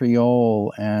Caribbean and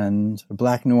Creole and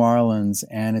Black New Orleans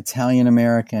and Italian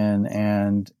American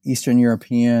and Eastern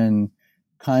European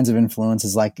kinds of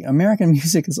influences. Like American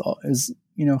music is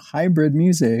hybrid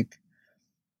music.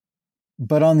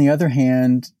 But on the other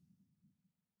hand,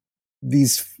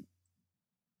 these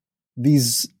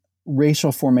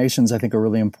racial formations, I think, are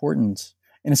really important.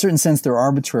 In a certain sense, they're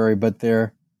arbitrary, but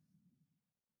they're,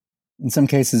 in some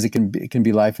cases, it can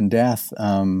be life and death.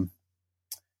 So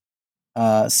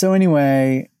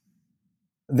anyway,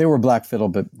 there were black fiddle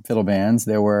bands.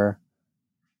 There were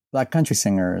black country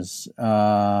singers.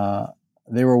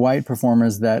 There were white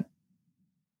performers that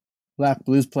black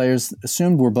blues players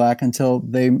assumed were black until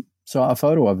they saw a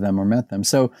photo of them or met them.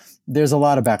 So there's a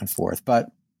lot of back and forth.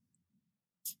 But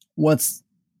what's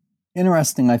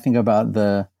interesting, I think, about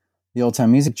the old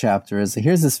time music chapter is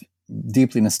here's this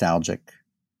deeply nostalgic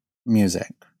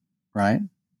music, right?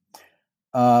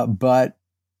 But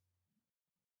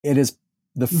it is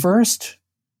the first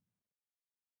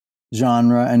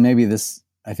genre, and maybe this,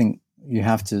 I think you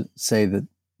have to say that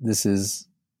this is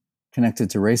connected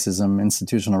to racism,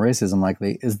 institutional racism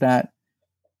likely, is that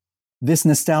this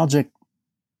nostalgic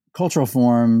cultural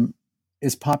form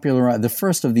is popularized, the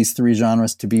first of these three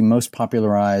genres to be most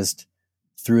popularized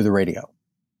through the radio,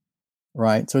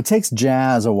 right? So it takes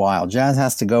jazz a while. Jazz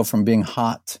has to go from being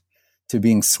hot to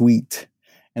being sweet,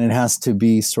 and it has to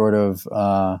be sort of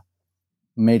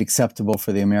made acceptable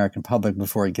for the American public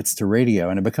before it gets to radio,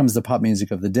 and it becomes the pop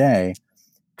music of the day.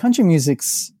 Country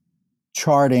music's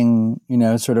charting,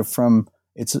 sort of from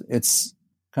its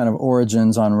kind of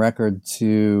origins on record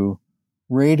to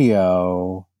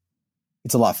radio,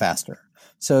 it's a lot faster.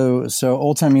 So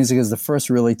old time music is the first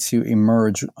really to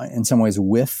emerge in some ways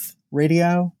with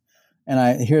radio. And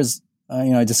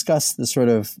I discussed the sort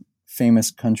of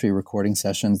famous country recording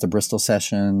sessions, the Bristol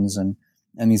sessions and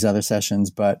these other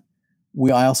sessions. But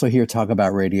I also hear talk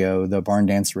about radio, the barn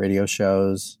dance radio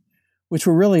shows, which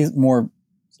were really more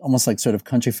almost like sort of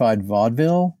countrified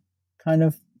vaudeville kind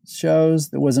of shows.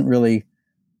 That wasn't really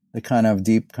the kind of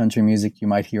deep country music you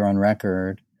might hear on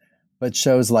record, but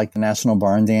shows like the National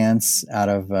Barn Dance out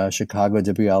of Chicago,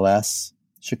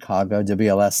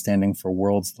 WLS standing for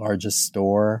World's Largest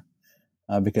Store,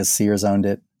 because Sears owned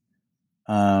it.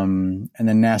 And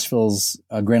then Nashville's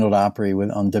Grand Ole Opry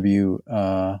on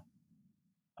WSM,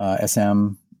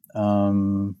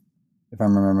 if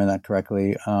I'm remembering that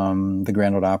correctly, the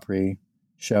Grand Ole Opry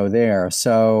show there.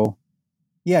 So,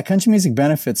 yeah, country music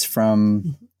benefits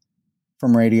from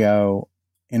radio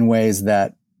in ways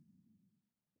that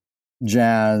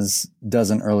jazz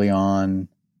doesn't early on,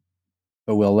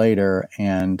 but will later,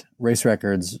 and race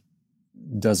records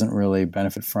doesn't really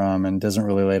benefit from and doesn't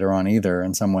really later on either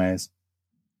in some ways.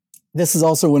 This is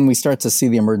also when we start to see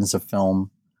the emergence of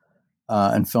film,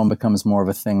 and film becomes more of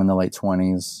a thing in the late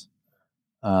 20s.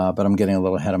 But I'm getting a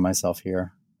little ahead of myself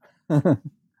here.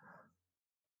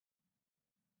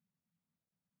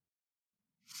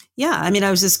 Yeah, I mean, I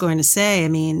was just going to say, I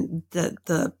mean,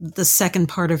 the second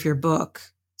part of your book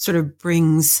sort of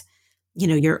brings,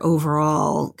 your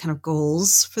overall kind of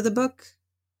goals for the book,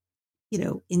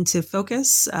 into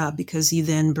focus, because you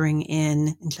then bring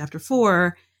in chapter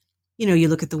 4, you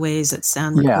look at the ways that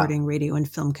sound recording, radio, and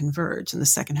film converge in the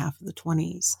second half of the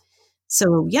 20s.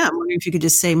 So, yeah, I'm wondering if you could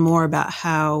just say more about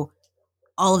how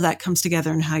all of that comes together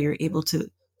and how you're able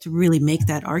to really make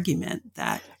that argument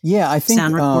that I think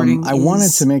sound recording I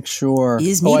wanted to make sure.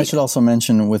 I should also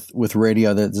mention with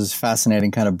radio that there's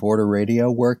fascinating kind of border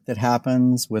radio work that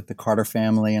happens with the Carter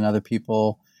family and other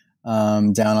people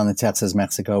down on the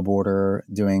Texas-Mexico border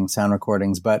doing sound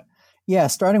recordings. But yeah,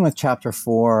 starting with chapter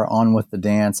 4, on with the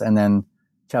dance, and then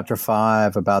chapter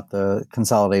 5 about the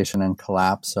consolidation and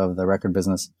collapse of the record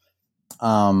business,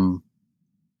 or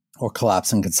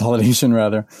collapse and consolidation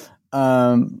rather.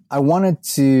 I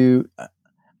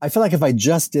feel like if I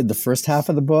just did the first half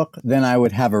of the book, then I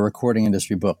would have a recording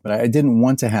industry book, but I didn't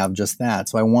want to have just that.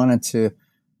 So I wanted to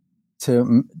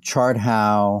chart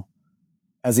how,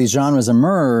 as these genres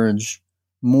emerge,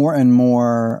 more and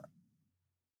more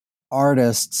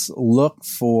artists look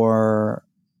for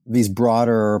these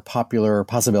broader popular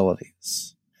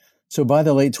possibilities. So by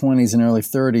the late 20s and early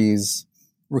 30s,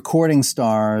 recording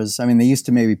stars, I mean, they used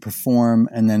to maybe perform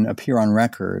and then appear on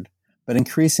record, but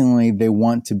increasingly they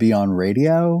want to be on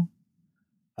radio.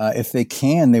 If they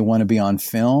can, they want to be on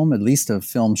film, at least a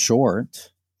film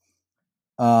short.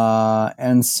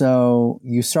 And so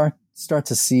you start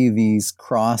to see these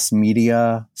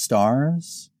cross-media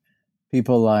stars,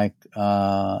 people like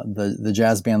the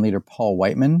jazz band leader Paul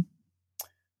Whiteman,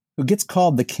 who gets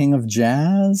called the king of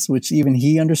jazz, which even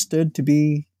he understood to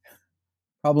be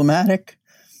problematic.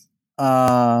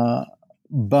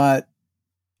 But,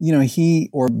 he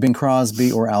or Bing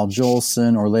Crosby or Al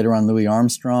Jolson or later on Louis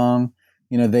Armstrong,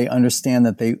 they understand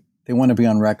that they want to be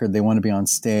on record, they want to be on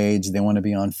stage, they want to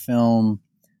be on film,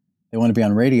 they want to be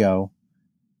on radio.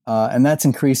 And that's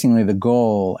increasingly the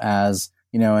goal as,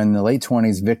 in the late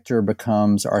 20s, Victor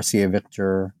becomes RCA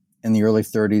Victor. In the early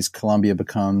 30s, Columbia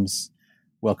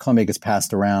gets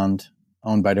passed around,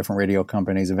 owned by different radio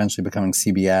companies, eventually becoming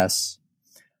CBS.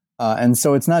 And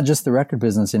so it's not just the record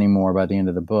business anymore by the end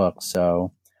of the book.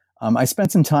 So I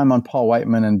spent some time on Paul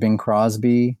Whiteman and Bing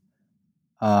Crosby.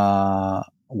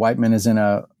 Whiteman is in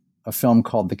a film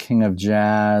called The King of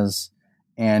Jazz,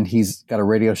 and he's got a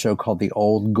radio show called The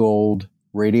Old Gold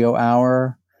Radio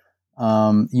Hour.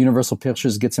 Universal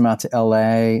Pictures gets him out to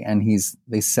LA, and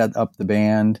they set up the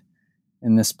band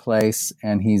in this place,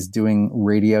 and he's doing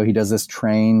radio. He does this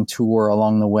train tour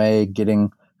along the way,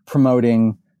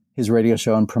 promoting his radio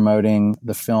show and promoting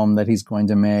the film that he's going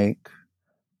to make.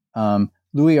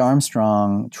 Louis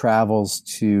Armstrong travels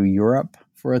to Europe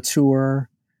for a tour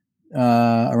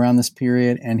around this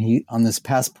period, and on this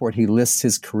passport he lists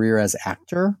his career as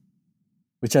actor,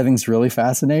 which I think is really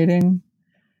fascinating.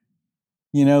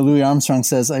 Louis Armstrong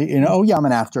says, I'm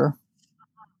an actor.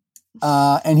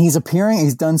 And he's appearing,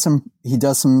 he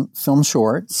does some film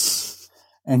shorts,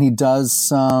 and he does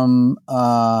some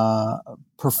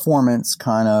performance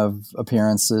kind of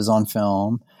appearances on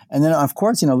film. And then, of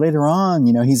course, later on,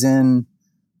 he's in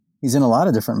a lot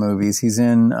of different movies. He's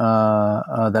in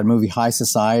that movie High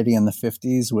Society in the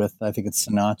 50s with, I think it's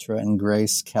Sinatra and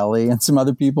Grace Kelly and some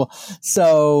other people.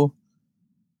 So,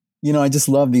 I just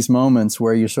love these moments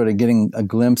where you're sort of getting a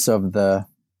glimpse of the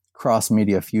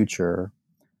cross-media future.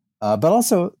 But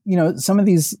also, some of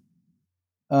these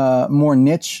more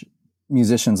niche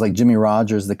musicians like Jimmie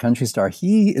Rodgers, the country star,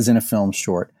 he is in a film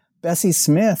short. Bessie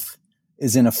Smith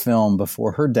is in a film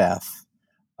before her death.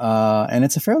 And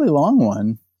it's a fairly long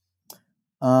one.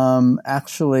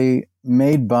 Actually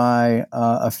made by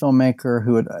a filmmaker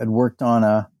who had worked on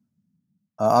a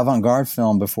avant-garde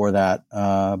film before that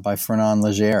by Fernand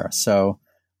Léger. So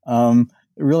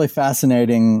really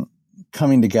fascinating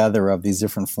coming together of these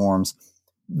different forms.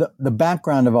 The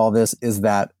background of all this is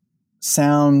that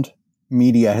sound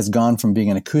media has gone from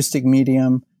being an acoustic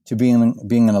medium to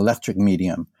being an electric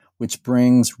medium, which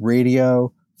brings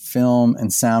radio, film,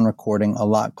 and sound recording a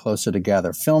lot closer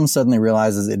together. Film suddenly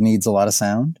realizes it needs a lot of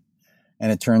sound,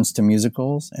 and it turns to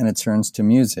musicals, and it turns to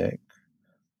music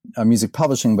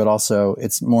publishing, but also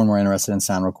it's more and more interested in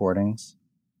sound recordings.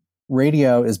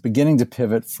 Radio is beginning to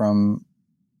pivot from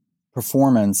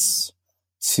performance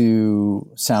to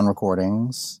sound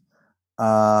recordings.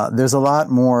 There's a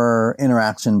lot more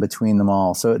interaction between them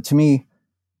all. So to me,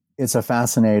 it's a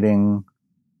fascinating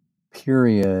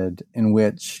period in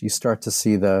which you start to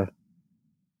see the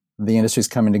industries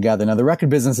coming together. Now, the record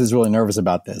business is really nervous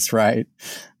about this, right?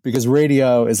 Because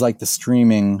radio is like the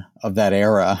streaming of that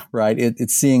era, right?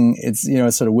 It's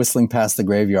sort of whistling past the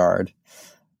graveyard.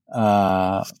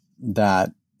 That,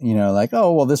 like,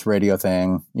 oh, well, this radio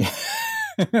thing.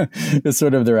 It's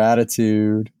sort of their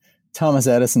attitude. Thomas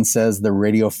Edison says the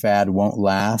radio fad won't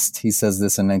last. He says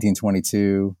this in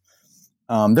 1922.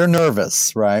 They're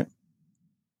nervous, right?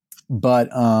 But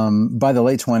by the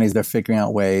late 20s, they're figuring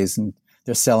out ways, and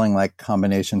they're selling like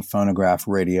combination phonograph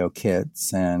radio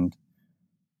kits, and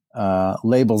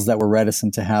labels that were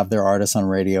reticent to have their artists on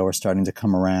radio are starting to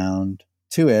come around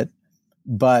to it.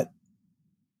 But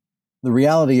the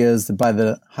reality is that by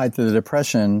the height of the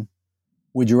Depression,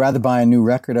 would you rather buy a new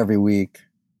record every week,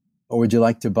 or would you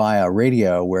like to buy a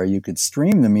radio where you could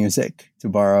stream the music, to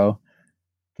borrow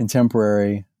the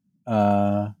contemporary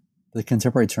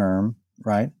term,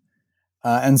 right?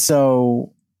 And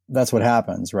so that's what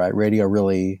happens, right? Radio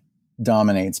really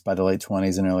dominates by the late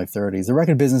 20s and early 30s. The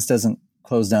record business doesn't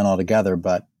close down altogether,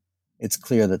 but it's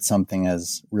clear that something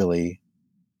has really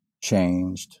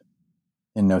changed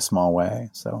in no small way.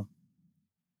 So.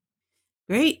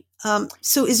 Great.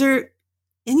 So is there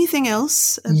anything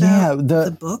else about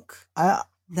the book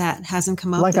that hasn't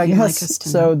come up that you'd like us to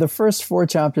know? So the first 4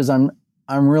 chapters, I'm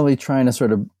really trying to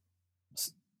sort of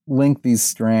link these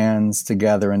strands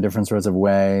together in different sorts of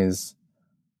ways.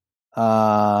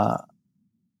 And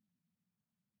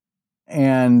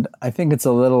I think it's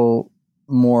a little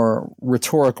more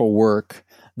rhetorical work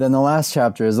than the last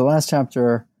chapter is. The last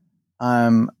chapter,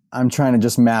 I'm trying to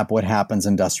just map what happens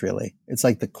industrially. It's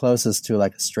like the closest to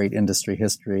like a straight industry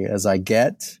history as I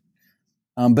get.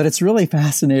 But it's really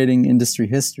fascinating industry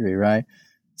history, right?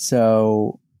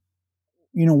 So,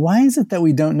 why is it that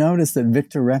we don't notice that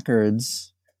Victor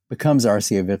Records becomes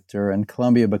RCA Victor and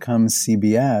Columbia becomes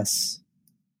CBS?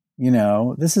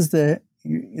 This is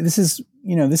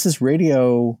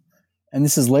radio, and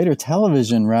this is later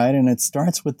television, right? And it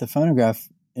starts with the phonograph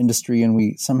industry, and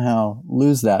we somehow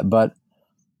lose that. But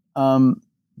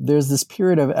there's this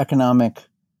period of economic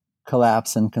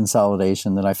collapse and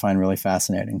consolidation that I find really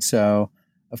fascinating. So,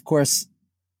 of course,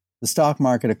 the stock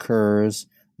market occurs.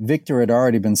 Victor had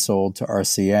already been sold to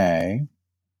RCA.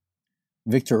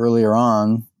 Victor earlier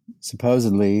on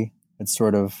supposedly had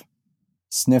sort of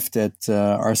sniffed at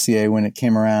RCA when it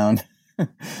came around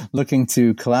looking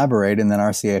to collaborate, and then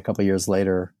RCA a couple of years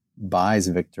later buys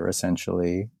Victor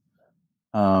essentially.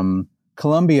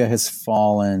 Columbia has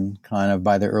fallen kind of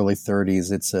by the early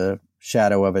 30s. It's a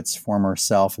shadow of its former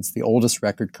self. It's the oldest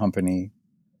record company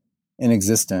in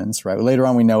existence, right? Later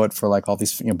on, we know it for like all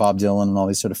these, Bob Dylan and all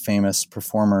these sort of famous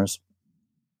performers.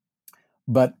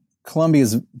 But Columbia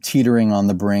is teetering on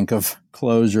the brink of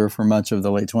closure for much of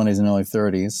the late 20s and early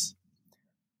 30s.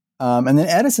 And then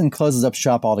Edison closes up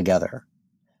shop altogether,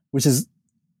 which is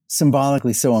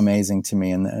symbolically so amazing to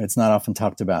me, and it's not often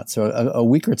talked about. So a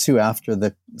week or two after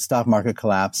the stock market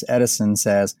collapse, Edison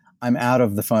says, I'm out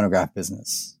of the phonograph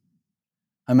business.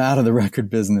 I'm out of the record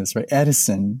business, right?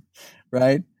 Edison,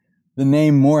 right? The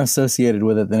name more associated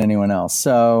with it than anyone else.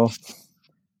 So,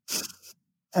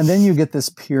 and then you get this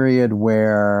period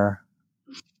where,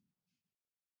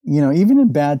 even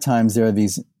in bad times, there are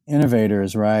these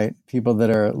innovators, right? People that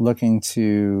are looking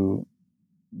to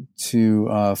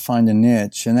find a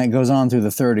niche, and that goes on through the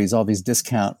 30s, all these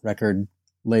discount record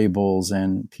labels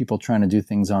and people trying to do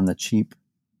things on the cheap.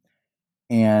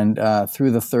 And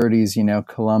through the 30s,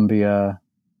 Columbia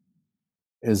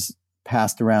is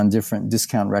passed around different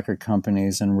discount record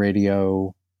companies and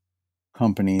radio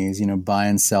companies, buy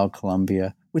and sell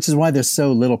Columbia, which is why there's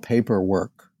so little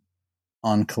paperwork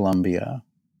on Columbia.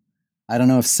 I don't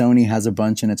know if Sony has a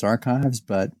bunch in its archives,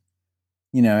 but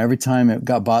every time it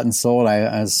got bought and sold, I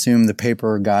assume the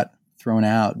paper got thrown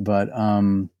out. But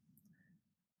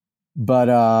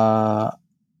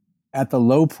at the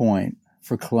low point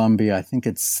for Columbia, I think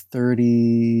it's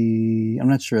 30, I'm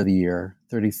not sure of the year,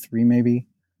 33 maybe.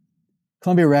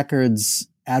 Columbia Records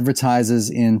advertises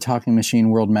in Talking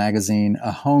Machine World Magazine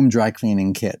a home dry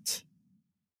cleaning kit.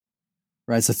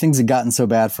 Right? So things had gotten so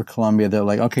bad for Columbia, they're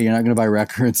like, okay, you're not going to buy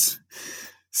records.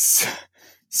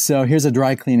 So here's a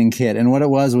dry cleaning kit. And what it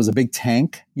was a big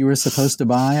tank you were supposed to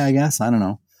buy, I guess. I don't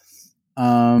know.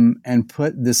 And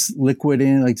put this liquid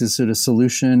in, like this sort of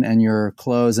solution, and your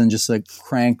clothes, and just like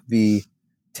crank the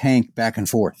tank back and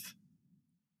forth.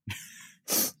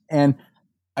 And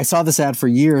I saw this ad for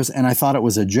years, and I thought it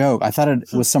was a joke. I thought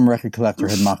it was some record collector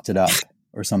had mocked it up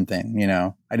or something. You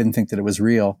know, I didn't think that it was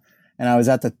real. And I was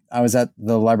at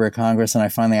the Library of Congress, and I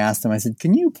finally asked him. I said,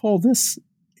 "Can you pull this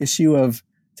issue of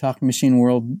Talking Machine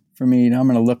World for me? I'm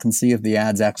going to look and see if the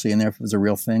ad's actually in there, if it was a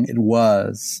real thing." It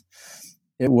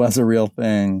was a real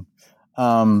thing.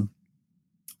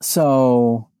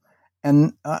 So,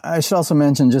 and I should also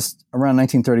mention, just around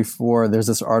 1934, there's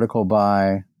this article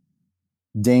by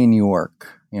Dane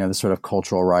York, the sort of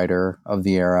cultural writer of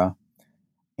the era.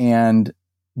 And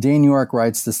Dane York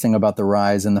writes this thing about the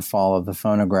rise and the fall of the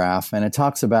phonograph. And it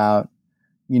talks about,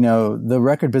 the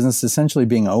record business essentially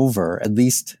being over, at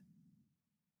least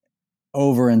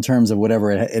over in terms of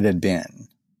whatever it had been.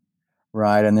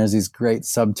 Right. And there's these great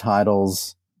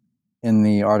subtitles in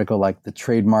the article, like "The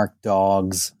Trademark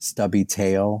Dog's Stubby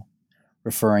Tail,"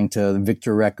 referring to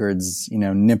Victor Records,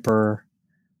 Nipper,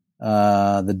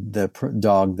 the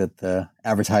dog that the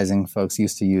advertising folks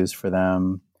used to use for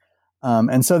them.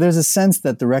 And so there's a sense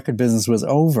that the record business was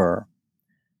over,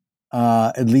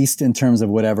 at least in terms of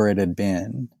whatever it had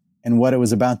been. And what it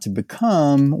was about to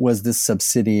become was this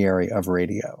subsidiary of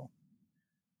radio.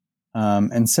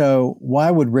 And so why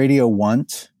would radio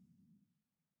want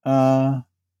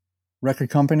record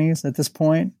companies at this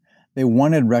point? They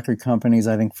wanted record companies,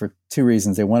 I think, for two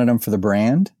reasons. They wanted them for the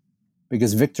brand,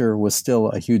 because Victor was still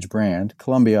a huge brand.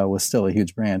 Columbia was still a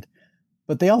huge brand.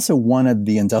 But they also wanted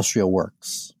the industrial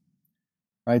works,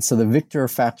 right? So the Victor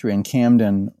factory in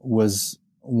Camden was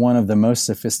one of the most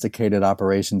sophisticated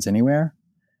operations anywhere.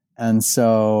 And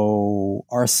so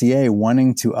RCA,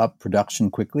 wanting to up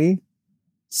production quickly,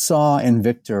 saw in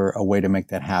Victor a way to make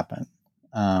that happen.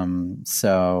 And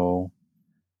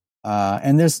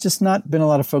there's just not been a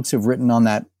lot of folks who've written on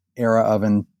that era of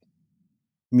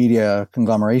media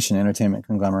conglomeration, entertainment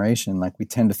conglomeration. Like, we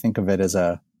tend to think of it as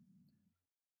I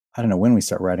don't know when we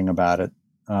start writing about it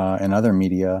in other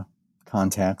media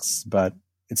contexts, but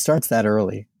it starts that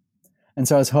early. And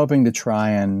so I was hoping to try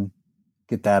and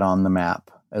get that on the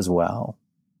map as well.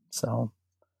 So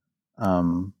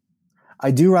I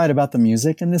do write about the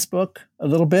music in this book a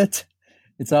little bit.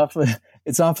 It's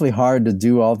awfully hard to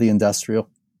do all the industrial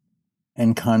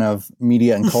and kind of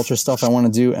media and culture stuff I want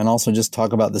to do, and also just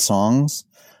talk about the songs.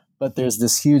 But there's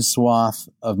this huge swath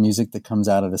of music that comes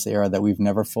out of this era that we've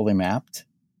never fully mapped.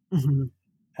 Mm-hmm.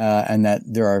 And that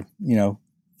there are,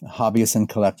 hobbyists and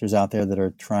collectors out there that are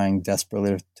trying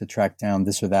desperately to track down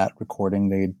this or that recording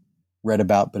they read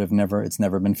about, but it's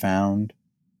never been found.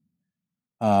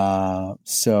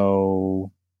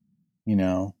 So,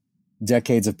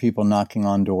 decades of people knocking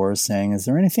on doors saying, "Is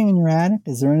there anything in your attic?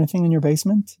 Is there anything in your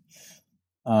basement?"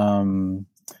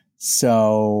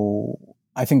 So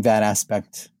I think that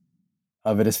aspect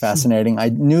of it is fascinating. I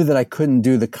knew that I couldn't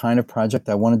do the kind of project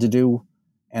I wanted to do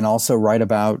and also write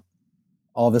about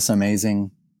all this amazing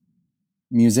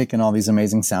music and all these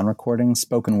amazing sound recordings,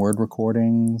 spoken word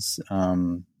recordings,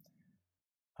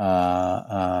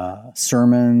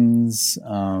 sermons,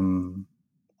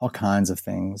 all kinds of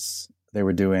things they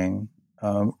were doing.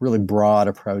 Really broad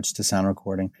approach to sound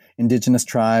recording. Indigenous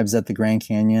tribes at the Grand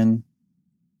Canyon.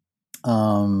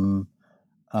 Latin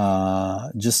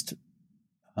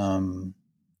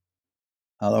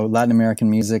American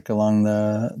music along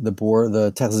the border,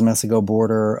 the Texas-Mexico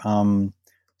border.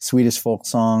 Swedish folk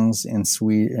songs in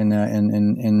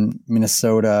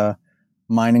Minnesota,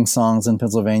 mining songs in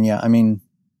Pennsylvania. I mean,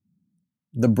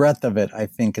 the breadth of it, I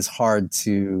think, is hard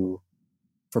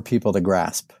for people to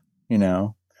grasp,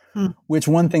 which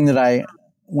one thing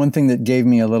that gave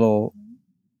me a little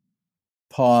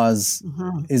pause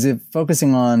is if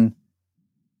focusing on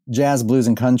jazz, blues,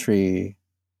 and country,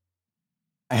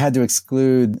 I had to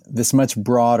exclude this much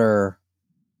broader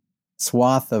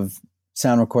swath of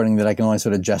sound recording that I can only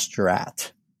sort of gesture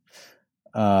at.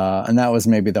 And that was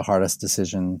maybe the hardest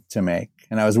decision to make.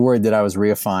 And I was worried that I was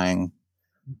reifying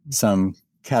some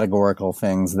categorical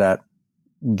things that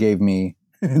gave me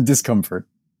discomfort.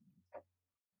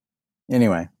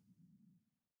 Anyway,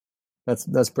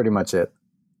 that's pretty much it.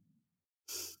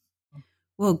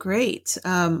 Well, great.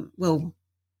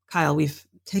 Kyle, we've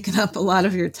taken up a lot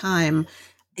of your time.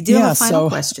 I do have a final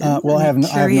question. I have no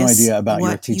idea about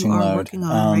your teaching load.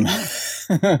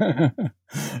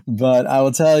 But I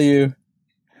will tell you,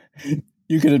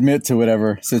 you can admit to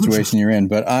whatever situation you're in.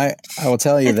 But I will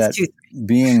tell you that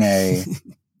being a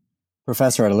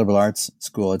professor at a liberal arts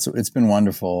school, it's been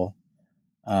wonderful.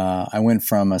 I went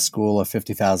from a school of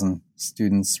 50,000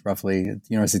 students, roughly, at the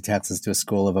University of Texas, to a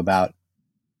school of about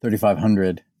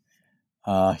 3,500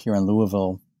 here in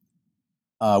Louisville.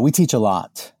 We teach a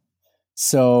lot.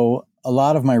 So a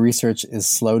lot of my research is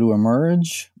slow to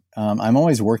emerge. I'm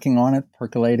always working on it,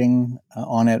 percolating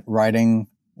on it, writing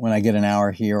when I get an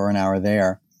hour here or an hour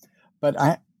there. But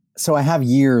I have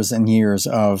years and years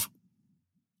of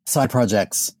side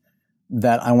projects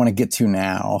that I want to get to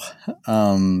now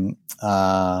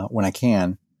when I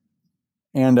can.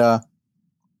 And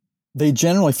they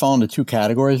generally fall into two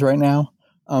categories right now.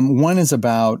 One is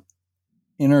about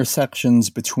intersections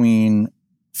between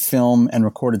film and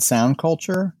recorded sound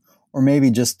culture, or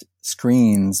maybe just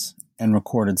screens and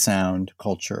recorded sound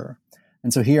culture.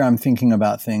 And so here I'm thinking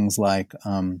about things like,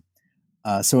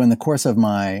 so in the course of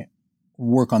my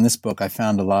work on this book, I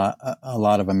found a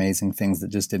lot of amazing things that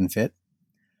just didn't fit.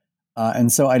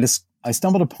 And so I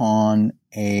stumbled upon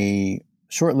a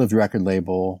short-lived record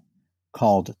label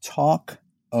called Talk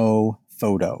O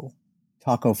Photo.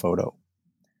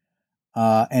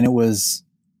 And it was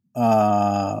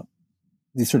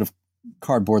these sort of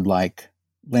cardboard-like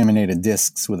laminated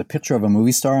discs with a picture of a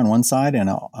movie star on one side and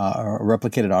a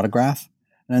replicated autograph.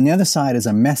 And on the other side is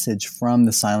a message from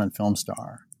the silent film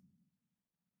star.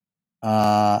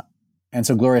 And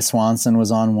so Gloria Swanson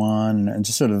was on one, and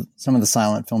just sort of some of the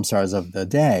silent film stars of the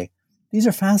day. These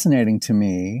are fascinating to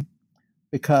me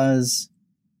because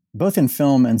both in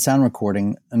film and sound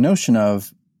recording, a notion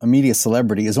of a media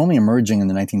celebrity is only emerging in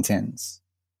the 1910s,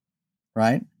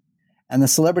 right? And the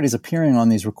celebrities appearing on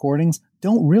these recordings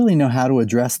don't really know how to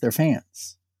address their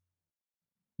fans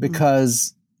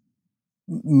because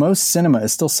most cinema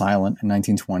is still silent in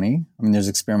 1920. I mean, there's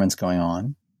experiments going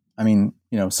on. I mean,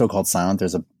 so-called silent,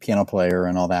 there's a piano player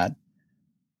and all that.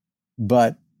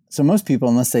 But so most people,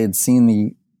 unless they had seen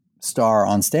the star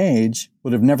on stage,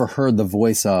 would have never heard the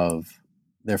voice of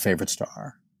their favorite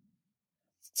star.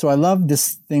 So I love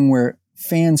this thing where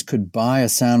fans could buy a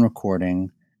sound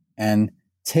recording and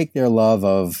take their love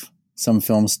of some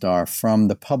film star from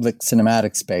the public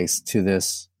cinematic space to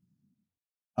this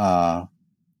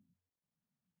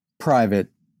private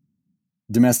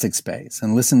domestic space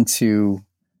and listen to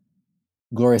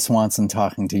Gloria Swanson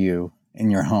talking to you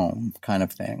in your home kind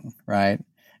of thing, right?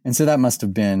 And so that must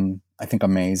have been, I think,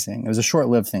 amazing. It was a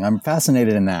short-lived thing. I'm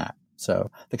fascinated in that. So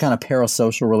the kind of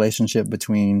parasocial relationship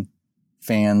between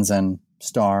fans and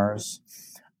stars.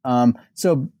 But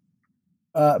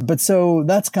so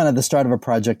that's kind of the start of a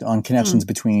project on connections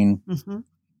between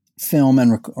film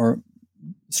and or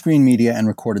screen media and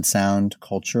recorded sound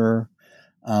culture.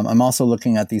 I'm also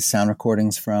looking at these sound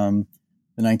recordings from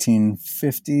the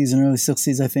 1950s and early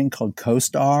 60s, I think, called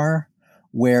Co-Star,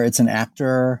 where it's an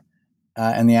actor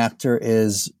and the actor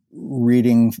is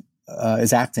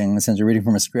acting, essentially reading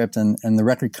from a script, and the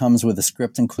record comes with a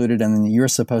script included, and then you're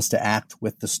supposed to act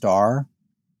with the star.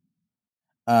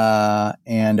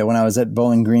 And when I was at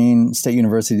Bowling Green State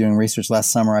University doing research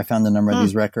last summer, I found a number of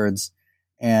these records.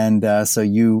 And so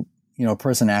a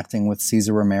person acting with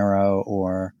Cesar Romero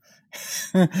or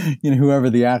whoever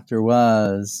the actor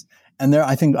was. And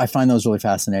I think I find those really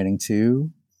fascinating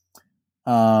too.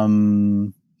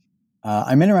 I'm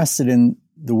interested in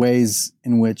the ways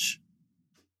in which,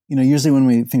 usually when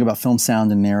we think about film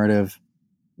sound and narrative,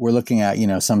 we're looking at,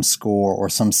 some score or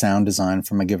some sound design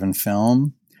from a given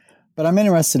film. But I'm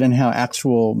interested in how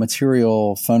actual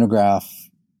material phonograph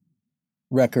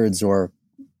records or,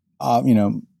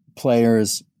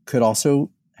 players could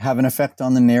also have an effect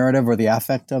on the narrative or the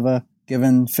affect of a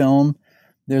given film.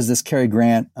 There's this Cary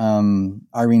Grant,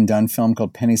 Irene Dunn film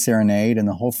called Penny Serenade, and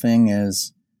the whole thing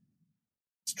is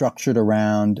structured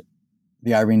around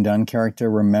the Irene Dunn character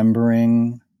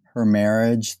remembering her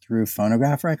marriage through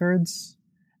phonograph records.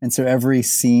 And so every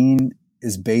scene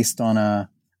is based on a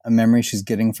memory she's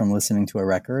getting from listening to a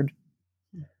record.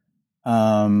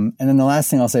 And then the last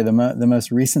thing I'll say, the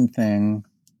most recent thing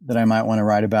that I might want to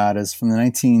write about is from the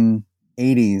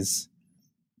 1980s,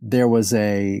 there was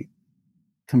a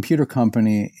computer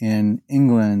company in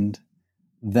England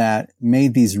that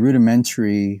made these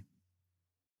rudimentary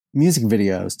music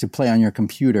videos to play on your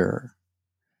computer.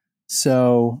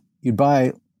 So you'd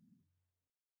buy,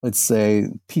 let's say,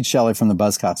 Pete Shelley from the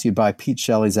Buzzcocks. You'd buy Pete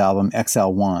Shelley's album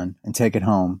XL1 and take it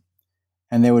home.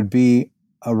 And there would be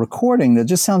a recording that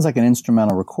just sounds like an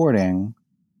instrumental recording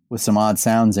with some odd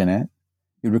sounds in it.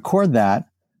 You'd record that,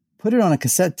 put it on a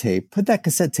cassette tape, put that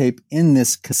cassette tape in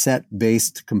this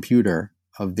cassette-based computer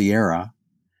of the era.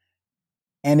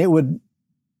 And it would,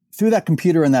 through that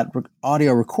computer and that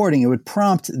audio recording, it would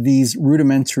prompt these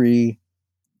rudimentary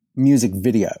music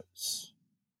videos.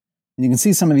 And you can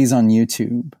see some of these on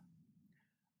YouTube.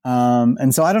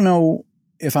 And so I don't know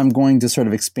if I'm going to sort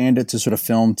of expand it to sort of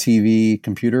film, TV,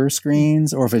 computer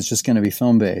screens, or if it's just going to be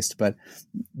film based. But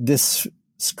this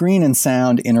screen and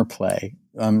sound interplay,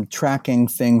 tracking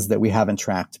things that we haven't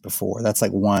tracked before. That's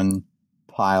like one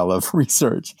pile of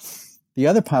research. The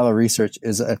other pile of research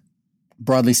is,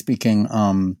 broadly speaking,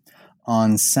 on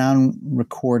sound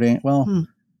recording. Well,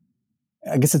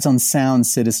 I guess it's on sound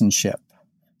citizenship.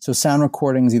 So sound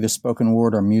recordings, either spoken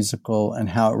word or musical, and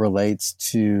how it relates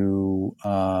to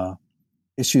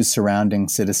issues surrounding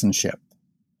citizenship.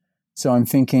 So I'm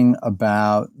thinking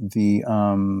about the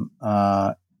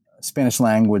Spanish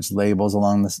language labels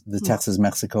along the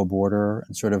Texas-Mexico border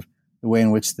and sort of the way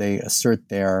in which they assert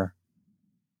their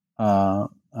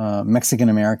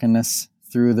Mexican-Americanness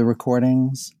through the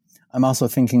recordings. I'm also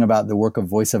thinking about the work of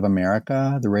Voice of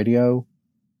America, the radio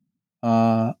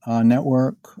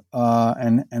network,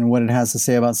 and what it has to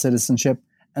say about citizenship.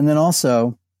 And then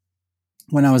also,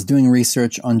 when I was doing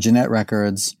research on Gennett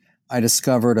Records, I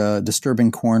discovered a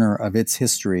disturbing corner of its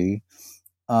history,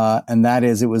 and that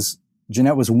is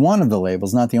Gennett was one of the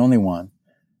labels, not the only one,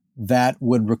 that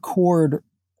would record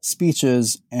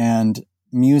speeches and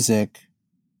music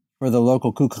for the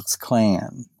local Ku Klux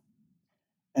Klan.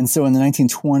 And so in the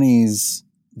 1920s,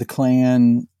 the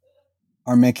Klan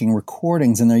are making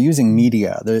recordings, and they're using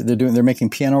media. They're making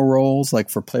piano rolls, like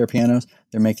for player pianos.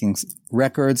 They're making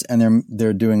records, and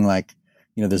they're doing like,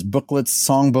 there's booklets,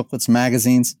 song booklets,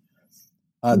 magazines.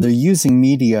 They're using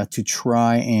media to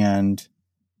try and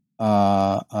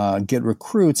get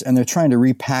recruits, and they're trying to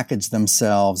repackage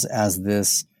themselves as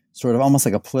this sort of almost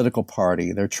like a political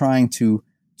party. They're trying to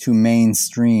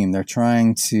mainstream. They're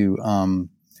trying to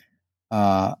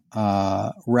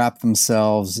wrap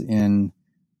themselves in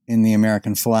the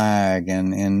American flag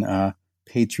and in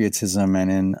patriotism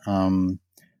and in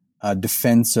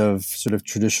defense of sort of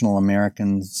traditional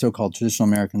Americans, so-called traditional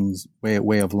Americans'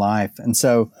 way of life. And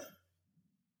so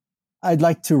I'd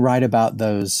like to write about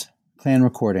those Klan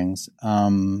recordings.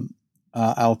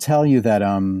 I'll tell you that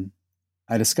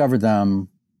I discovered them.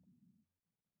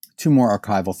 Two more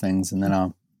archival things, and then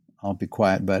I'll be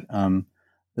quiet. But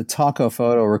the Taco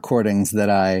Photo recordings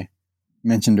that I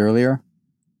mentioned earlier,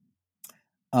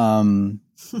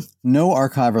 no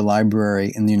archive or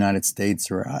library in the United States,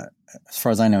 or as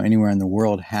far as I know, anywhere in the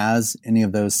world, has any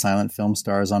of those silent film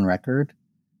stars on record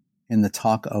in the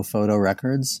Taco Photo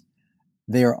records.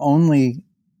 They are only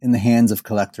in the hands of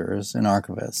collectors and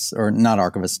archivists, or not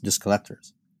archivists, just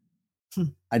collectors.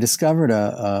 I discovered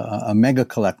a mega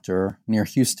collector near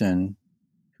Houston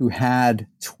who had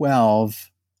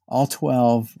all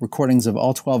 12 recordings of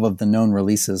all 12 of the known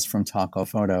releases from Taco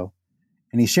Photo.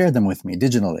 And he shared them with me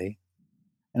digitally.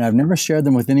 And I've never shared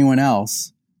them with anyone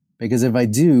else, because if I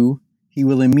do, he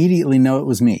will immediately know it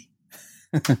was me.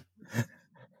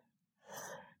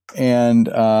 And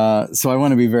so I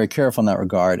want to be very careful in that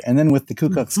regard. And then with the Ku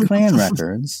Klux Klan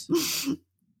records,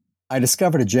 I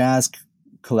discovered a jazz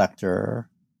collector,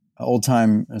 an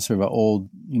old-time, sort of an old,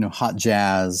 hot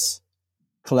jazz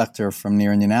collector from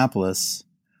near Indianapolis,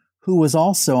 who was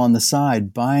also on the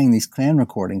side buying these Klan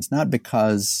recordings, not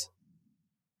because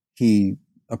he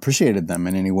appreciated them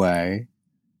in any way,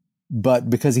 but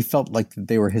because he felt like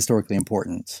they were historically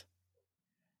important.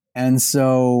 And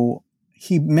so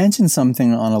he mentioned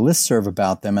something on a listserv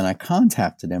about them, and I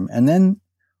contacted him. And then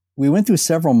we went through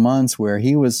several months where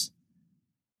he was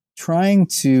trying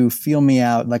to feel me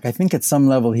out. Like, I think at some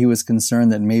level he was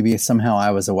concerned that maybe somehow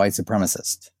I was a white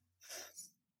supremacist.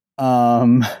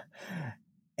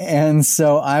 And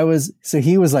so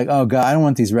he was like, "Oh God, I don't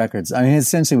want these records." I mean,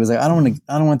 essentially was like, I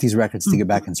don't want these records to get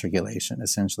back in circulation,"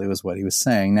 essentially was what he was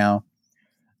saying. Now,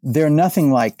 they're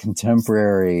nothing like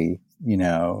contemporary,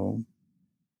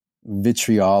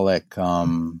 vitriolic,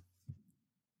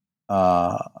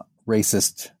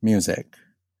 racist music.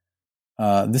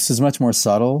 This is much more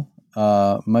subtle,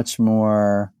 much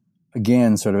more,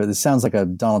 again, sort of, it sounds like a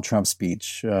Donald Trump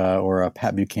speech, or a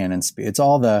Pat Buchanan speech. It's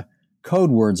all the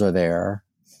code words are there,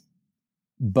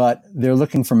 but they're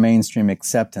looking for mainstream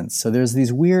acceptance. So there's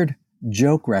these weird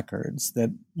joke records that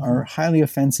are highly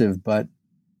offensive, but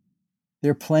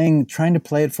they're trying to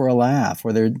play it for a laugh,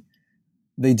 or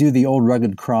they do the old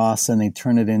rugged cross and they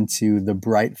turn it into the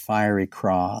bright fiery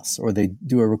cross, or they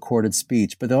do a recorded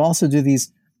speech. But they'll also do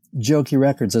these jokey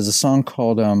records. There's a song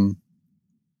called and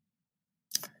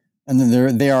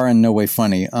then they are in no way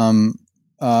funny,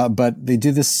 but they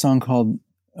do this song called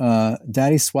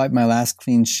Daddy Swiped My Last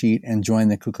Clean Sheet and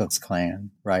Joined the Ku Klux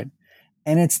Klan, right?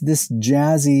 And it's this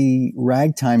jazzy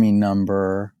ragtimey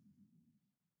number,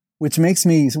 which makes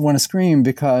me want to scream,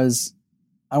 because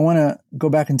I want to go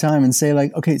back in time and say,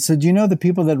 like, okay, so do you know the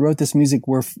people that wrote this music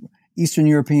were Eastern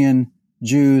European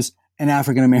Jews and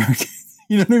African Americans.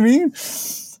 You know what I mean?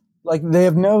 Like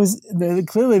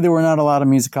clearly there were not a lot of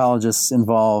musicologists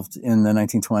involved in the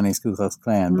 1920s Ku Klux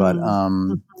Klan, but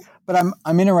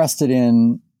I'm interested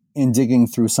in digging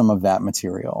through some of that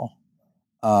material,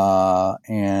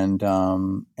 and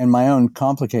my own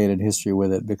complicated history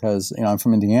with it, because I'm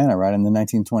from Indiana, right? And the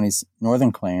 1920s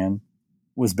Northern Klan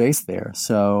was based there,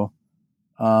 so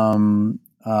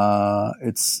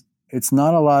it's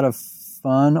not a lot of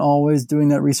fun always doing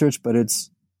that research, but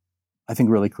it's, I think,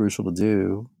 really crucial to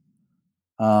do.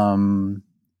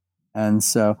 And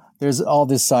so there's all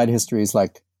these side histories,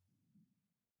 like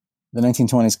the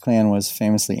 1920s Klan was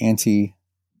famously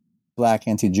anti-Black,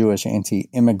 anti-Jewish,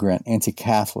 anti-immigrant,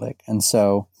 anti-Catholic. And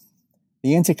so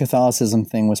the anti-Catholicism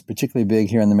thing was particularly big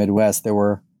here in the Midwest. There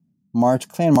were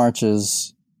Klan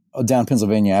marches down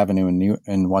Pennsylvania Avenue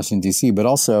in Washington, D.C., but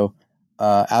also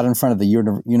out in front of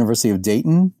the University of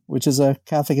Dayton, which is a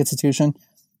Catholic institution.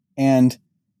 And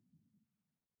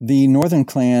the Northern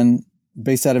Klan,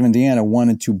 based out of Indiana,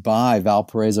 wanted to buy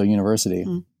Valparaiso University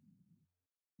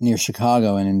near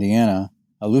Chicago in Indiana,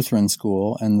 a Lutheran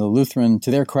school. And the Lutheran, to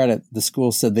their credit, the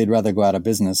school said they'd rather go out of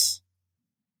business.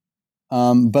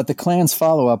 But the Klan's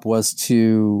follow-up was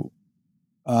to,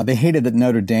 they hated that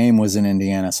Notre Dame was in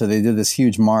Indiana. So they did this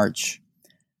huge march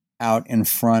out in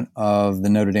front of the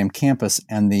Notre Dame campus.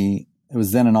 And it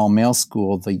was then an all-male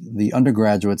school. The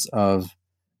undergraduates of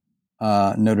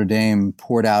Notre Dame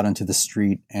poured out into the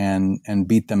street and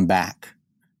beat them back.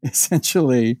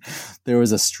 Essentially, there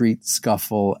was a street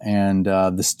scuffle, and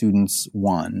the students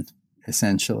won,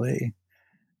 essentially.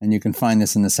 And you can find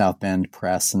this in the South Bend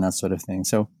Press and that sort of thing.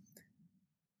 So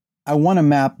I want to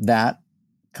map that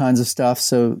kinds of stuff.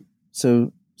 So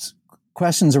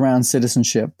questions around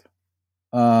citizenship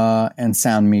and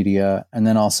sound media, and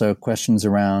then also questions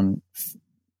around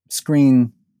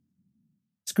screen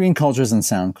cultures and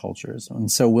sound cultures.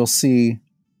 And so we'll see.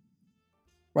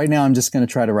 Right now, I'm just going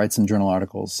to try to write some journal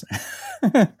articles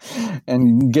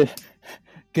and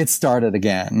get started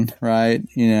again, right?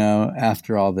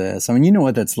 After all this. I mean, you know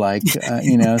what that's like,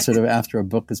 sort of after a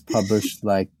book is published,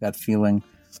 like that feeling,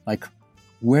 like,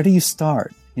 where do you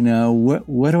start?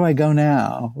 Where do I go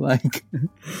now? Like,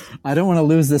 I don't want to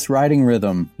lose this writing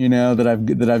rhythm, that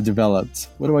I've developed.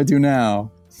 What do I do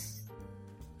now?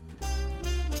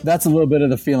 That's a little bit of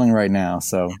the feeling right now.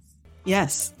 So,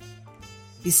 yes,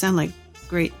 these sound like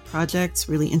great projects,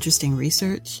 really interesting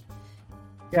research.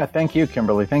 Yeah, thank you,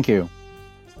 Kimberly. Thank you.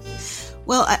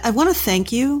 Well, I want to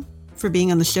thank you for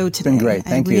being on the show today. It's been great.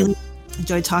 Thank you. I really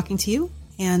enjoyed talking to you,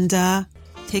 and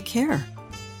take care.